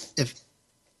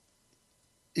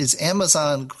 is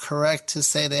Amazon correct to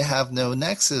say they have no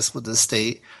nexus with the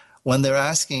state when they're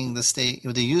asking the state,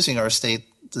 they're using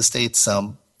the state's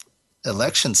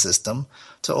election system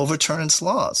to overturn its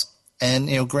laws?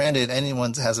 And, granted,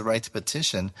 anyone has a right to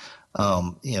petition,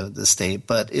 the state,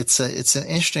 but it's an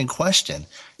interesting question.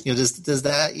 Does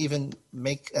that even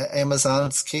make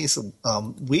Amazon's case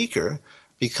weaker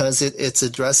because it's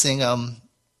addressing,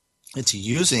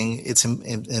 it's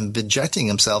injecting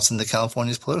themselves into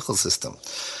California's political system?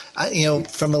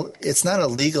 It's not a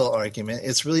legal argument.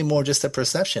 It's really more just a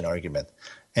perception argument.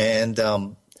 And,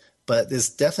 but there's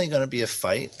definitely going to be a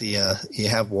fight. You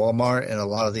have Walmart and a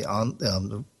lot of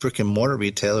the brick and mortar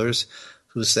retailers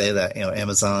who say that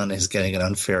Amazon is getting an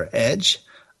unfair edge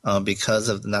because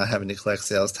of not having to collect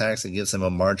sales tax. It gives them a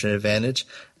margin advantage,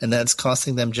 and that's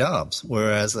costing them jobs.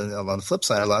 Whereas on the flip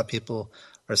side, a lot of people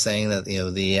are saying that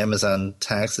the Amazon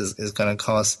tax is going to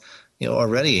cost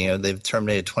already, they've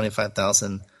terminated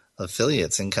 25,000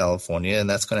 affiliates in California, and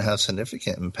that's going to have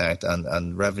significant impact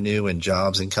on revenue and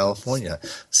jobs in California.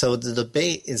 So the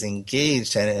debate is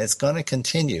engaged, and it's going to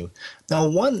continue. Now,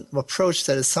 one approach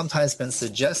that has sometimes been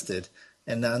suggested,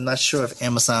 and I'm not sure if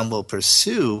Amazon will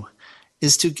pursue,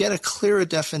 is to get a clearer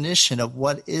definition of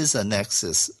what is a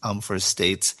nexus for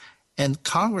states. And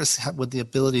Congress, with the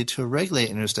ability to regulate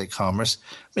interstate commerce,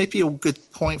 may be a good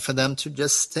point for them to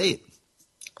just state,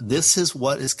 this is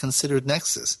what is considered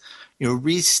nexus.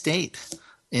 Restate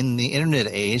in the internet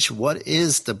age, what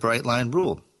is the bright line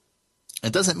rule?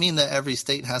 It doesn't mean that every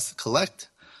state has to collect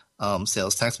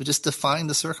sales tax, but just define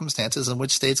the circumstances in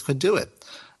which states could do it.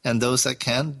 And those that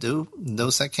can do,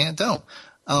 those that can't don't.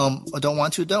 Or don't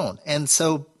want to, don't. And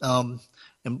so, and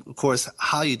of course,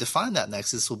 how you define that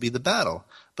nexus will be the battle.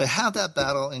 But have that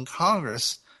battle in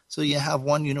Congress so you have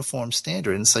one uniform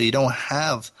standard. And so you don't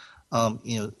have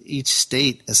each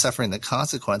state is suffering the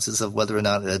consequences of whether or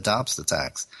not it adopts the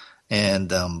tax. And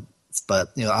but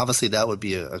obviously that would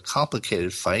be a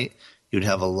complicated fight. You'd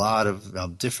have a lot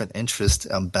of different interests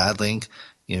battling.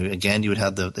 Again, you would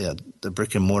have the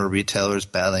brick and mortar retailers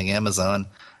battling Amazon,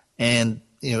 and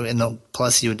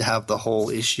plus you would have the whole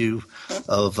issue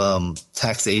of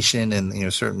taxation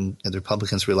and certain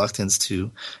Republicans' reluctance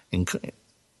to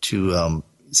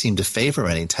seem to favor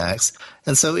any tax.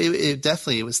 And so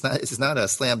it's not a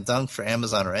slam dunk for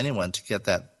Amazon or anyone to get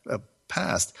that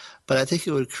passed, but I think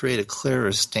it would create a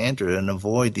clearer standard and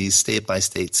avoid these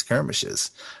state-by-state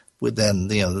skirmishes with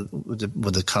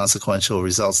the consequential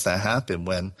results that happen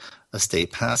when a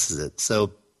state passes it.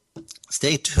 So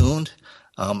stay tuned.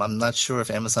 I'm not sure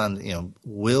if Amazon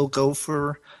will go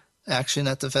for action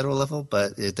at the federal level,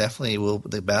 but it definitely will.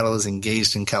 The battle is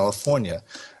engaged in California.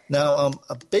 Now,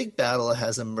 a big battle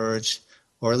has emerged,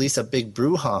 or at least a big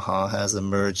brouhaha has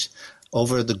emerged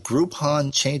over the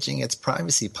Groupon changing its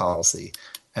privacy policy.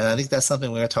 And I think that's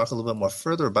something we're going to talk a little bit more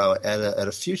further about at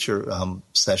a future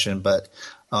session. But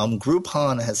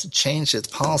Groupon has changed its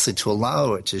policy to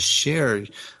allow it to share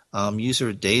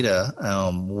user data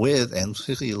with, and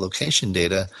particularly location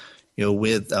data,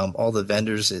 with all the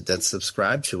vendors that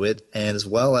subscribe to it, and as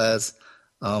well as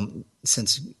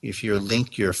since if you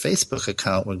link your Facebook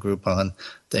account with Groupon,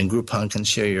 then Groupon can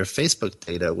share your Facebook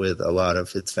data with a lot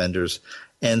of its vendors.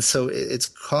 And so it's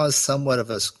caused somewhat of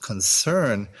a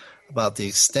concern about the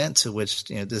extent to which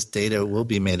this data will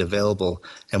be made available.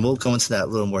 And we'll go into that in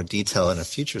a little more detail in a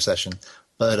future session.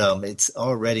 But it's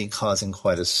already causing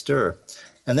quite a stir.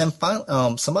 And then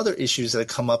some other issues that have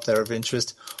come up that are of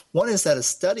interest. One is that a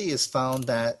study has found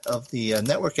that of the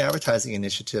Network Advertising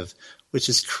Initiative, which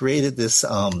has created this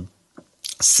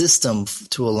system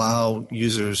to allow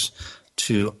users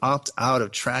to opt out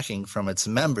of tracking from its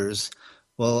members.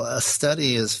 Well, a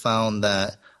study has found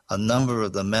that a number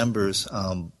of the members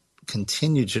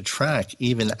continue to track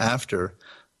even after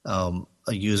a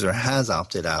user has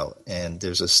opted out. And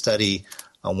there's a study,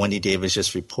 Wendy Davis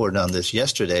just reported on this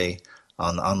yesterday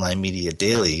on Online Media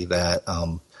Daily, that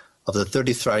of the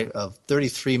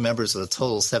 33 members of the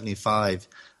total 75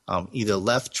 either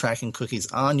left tracking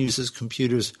cookies on users'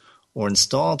 computers or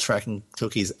installed tracking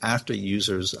cookies after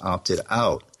users opted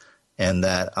out, and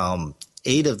that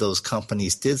 8 of those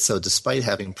companies did so despite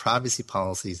having privacy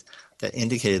policies that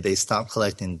indicated they stopped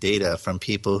collecting data from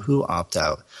people who opt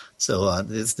out. So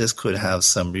this could have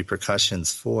some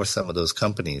repercussions for some of those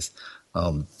companies.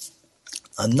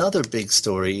 Another big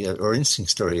story, or interesting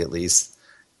story at least,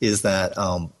 is that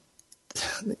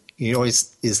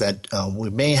we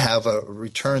may have a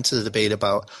return to the debate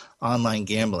about online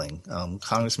gambling.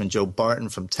 Congressman Joe Barton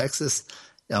from Texas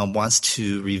wants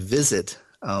to revisit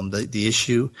the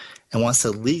issue and wants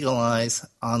to legalize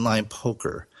online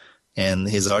poker. And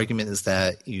his argument is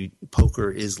that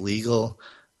poker is legal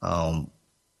in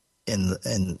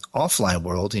offline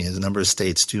world. A number of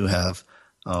states do have.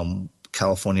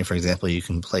 California, for example, you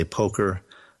can play poker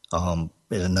in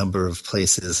a number of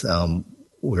places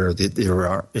where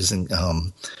there isn't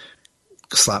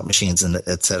slot machines and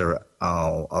et cetera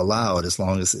allowed, as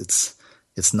long as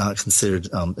it's not considered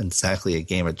exactly a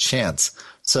game of chance.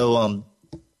 So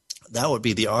that would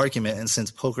be the argument. And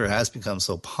since poker has become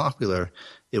so popular,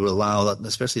 it would allow,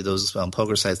 especially those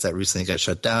poker sites that recently got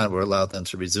shut down, would allow them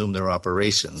to resume their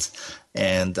operations.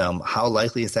 And how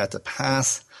likely is that to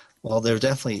pass? Well, there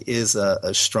definitely is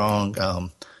a strong kind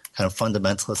of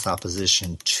fundamentalist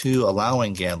opposition to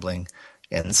allowing gambling.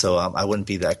 And so I wouldn't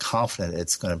be that confident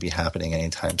it's going to be happening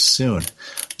anytime soon.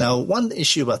 Now, one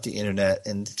issue about the Internet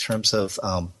in terms of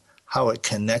how it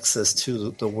connects us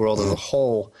to the world as a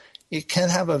whole, it can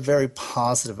have a very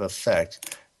positive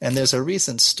effect. And there's a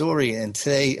recent story, and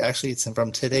today, actually, it's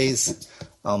from today's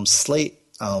Slate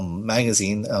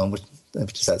magazine,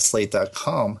 which is at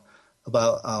slate.com,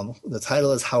 about the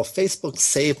title is How Facebook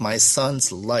Saved My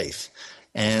Son's Life.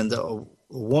 And a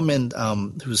woman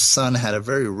whose son had a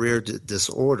very rare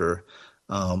disorder,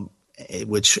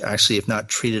 which actually, if not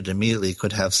treated immediately,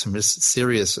 could have some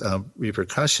serious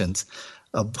repercussions,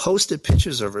 posted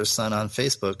pictures of her son on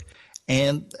Facebook.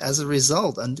 And as a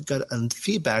result, I got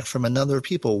feedback from a number of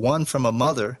people, one from a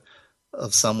mother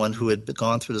of someone who had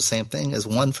gone through the same thing, as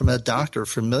one from a doctor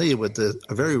familiar with a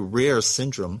very rare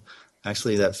syndrome,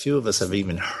 actually, that few of us have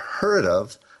even heard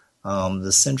of.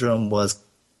 The syndrome was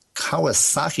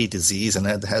Kawasaki disease, and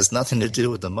it has nothing to do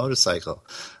with the motorcycle.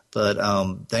 But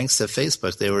thanks to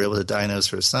Facebook, they were able to diagnose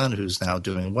her son, who's now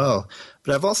doing well.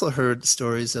 But I've also heard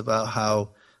stories about how,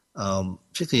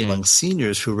 particularly among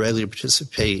seniors who regularly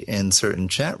participate in certain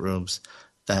chat rooms,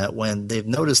 that when they've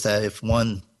noticed that if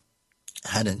one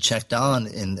hadn't checked on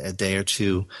in a day or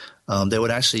two, they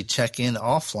would actually check in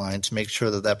offline to make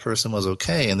sure that that person was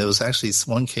okay. And there was actually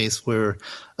one case where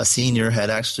a senior had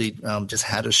actually just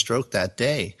had a stroke that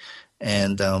day,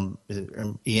 and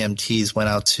EMTs went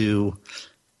out to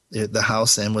the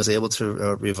house and was able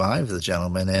to revive the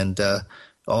gentleman, and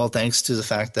all thanks to the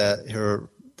fact that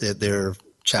their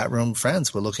chat room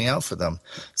friends were looking out for them.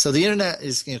 So the internet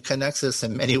connects us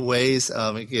in many ways.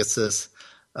 It gets us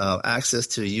access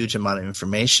to a huge amount of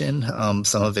information,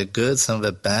 some of it good, some of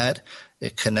it bad.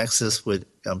 It connects us with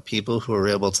people who are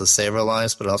able to save our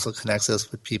lives, but also connects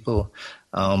us with people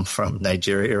from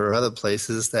Nigeria or other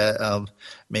places that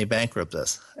may bankrupt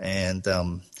us, and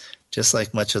just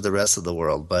like much of the rest of the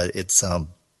world. But it's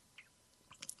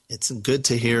good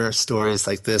to hear stories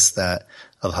like this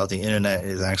of how the internet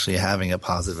is actually having a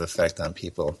positive effect on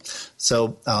people.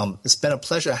 So it's been a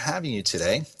pleasure having you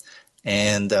today,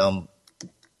 and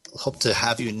hope to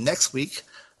have you next week.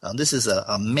 This is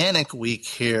a manic week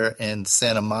here in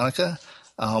Santa Monica.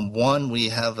 We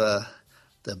have the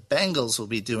Bengals will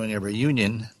be doing a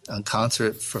reunion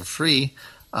concert for free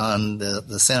on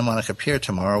the Santa Monica Pier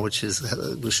tomorrow, which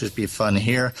should be fun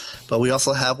here. But we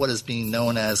also have what is being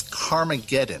known as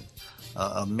Carmageddon,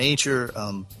 a major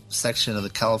section of the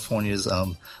California's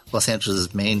Los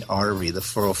Angeles main artery, the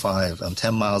 405.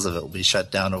 10 miles of it will be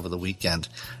shut down over the weekend,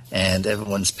 and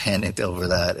everyone's panicked over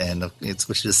that, and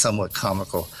which is somewhat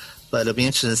comical. But it'll be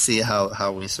interesting to see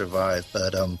how we survive.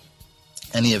 But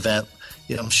any event,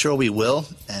 I'm sure we will,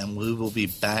 and we will be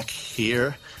back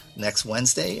here next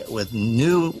Wednesday with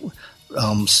new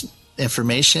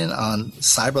information on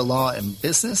cyber law and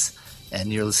business.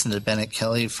 And you're listening to Bennett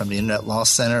Kelly from the Internet Law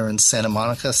Center in Santa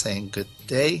Monica saying good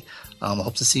day. I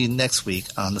hope to see you next week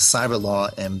on the Cyber Law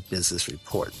and Business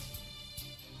Report.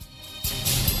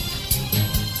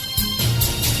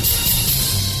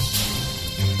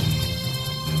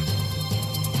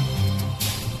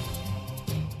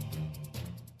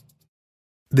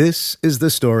 This is the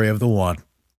story of the one.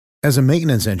 As a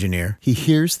maintenance engineer, he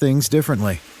hears things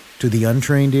differently. To the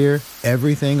untrained ear,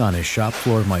 everything on his shop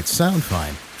floor might sound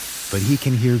fine, but he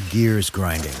can hear gears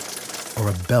grinding or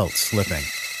a belt slipping.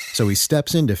 So he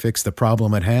steps in to fix the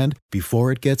problem at hand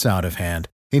before it gets out of hand.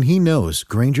 And he knows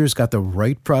Grainger's got the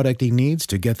right product he needs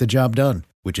to get the job done,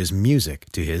 which is music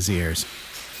to his ears.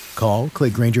 Call,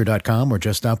 click Grainger.com, or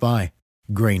just stop by.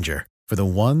 Grainger, for the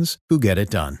ones who get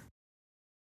it done.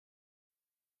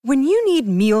 When you need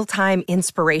mealtime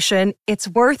inspiration, it's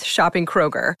worth shopping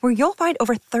Kroger, where you'll find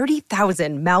over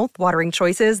 30,000 mouth-watering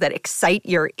choices that excite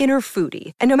your inner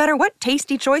foodie. And no matter what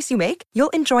tasty choice you make,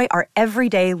 you'll enjoy our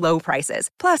everyday low prices,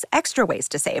 plus extra ways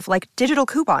to save, like digital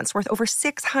coupons worth over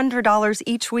 $600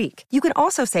 each week. You can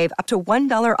also save up to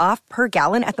 $1 off per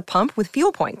gallon at the pump with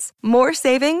fuel points. More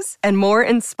savings and more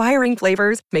inspiring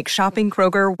flavors make shopping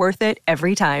Kroger worth it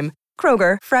every time.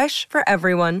 Kroger, fresh for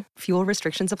everyone. Fuel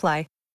restrictions apply.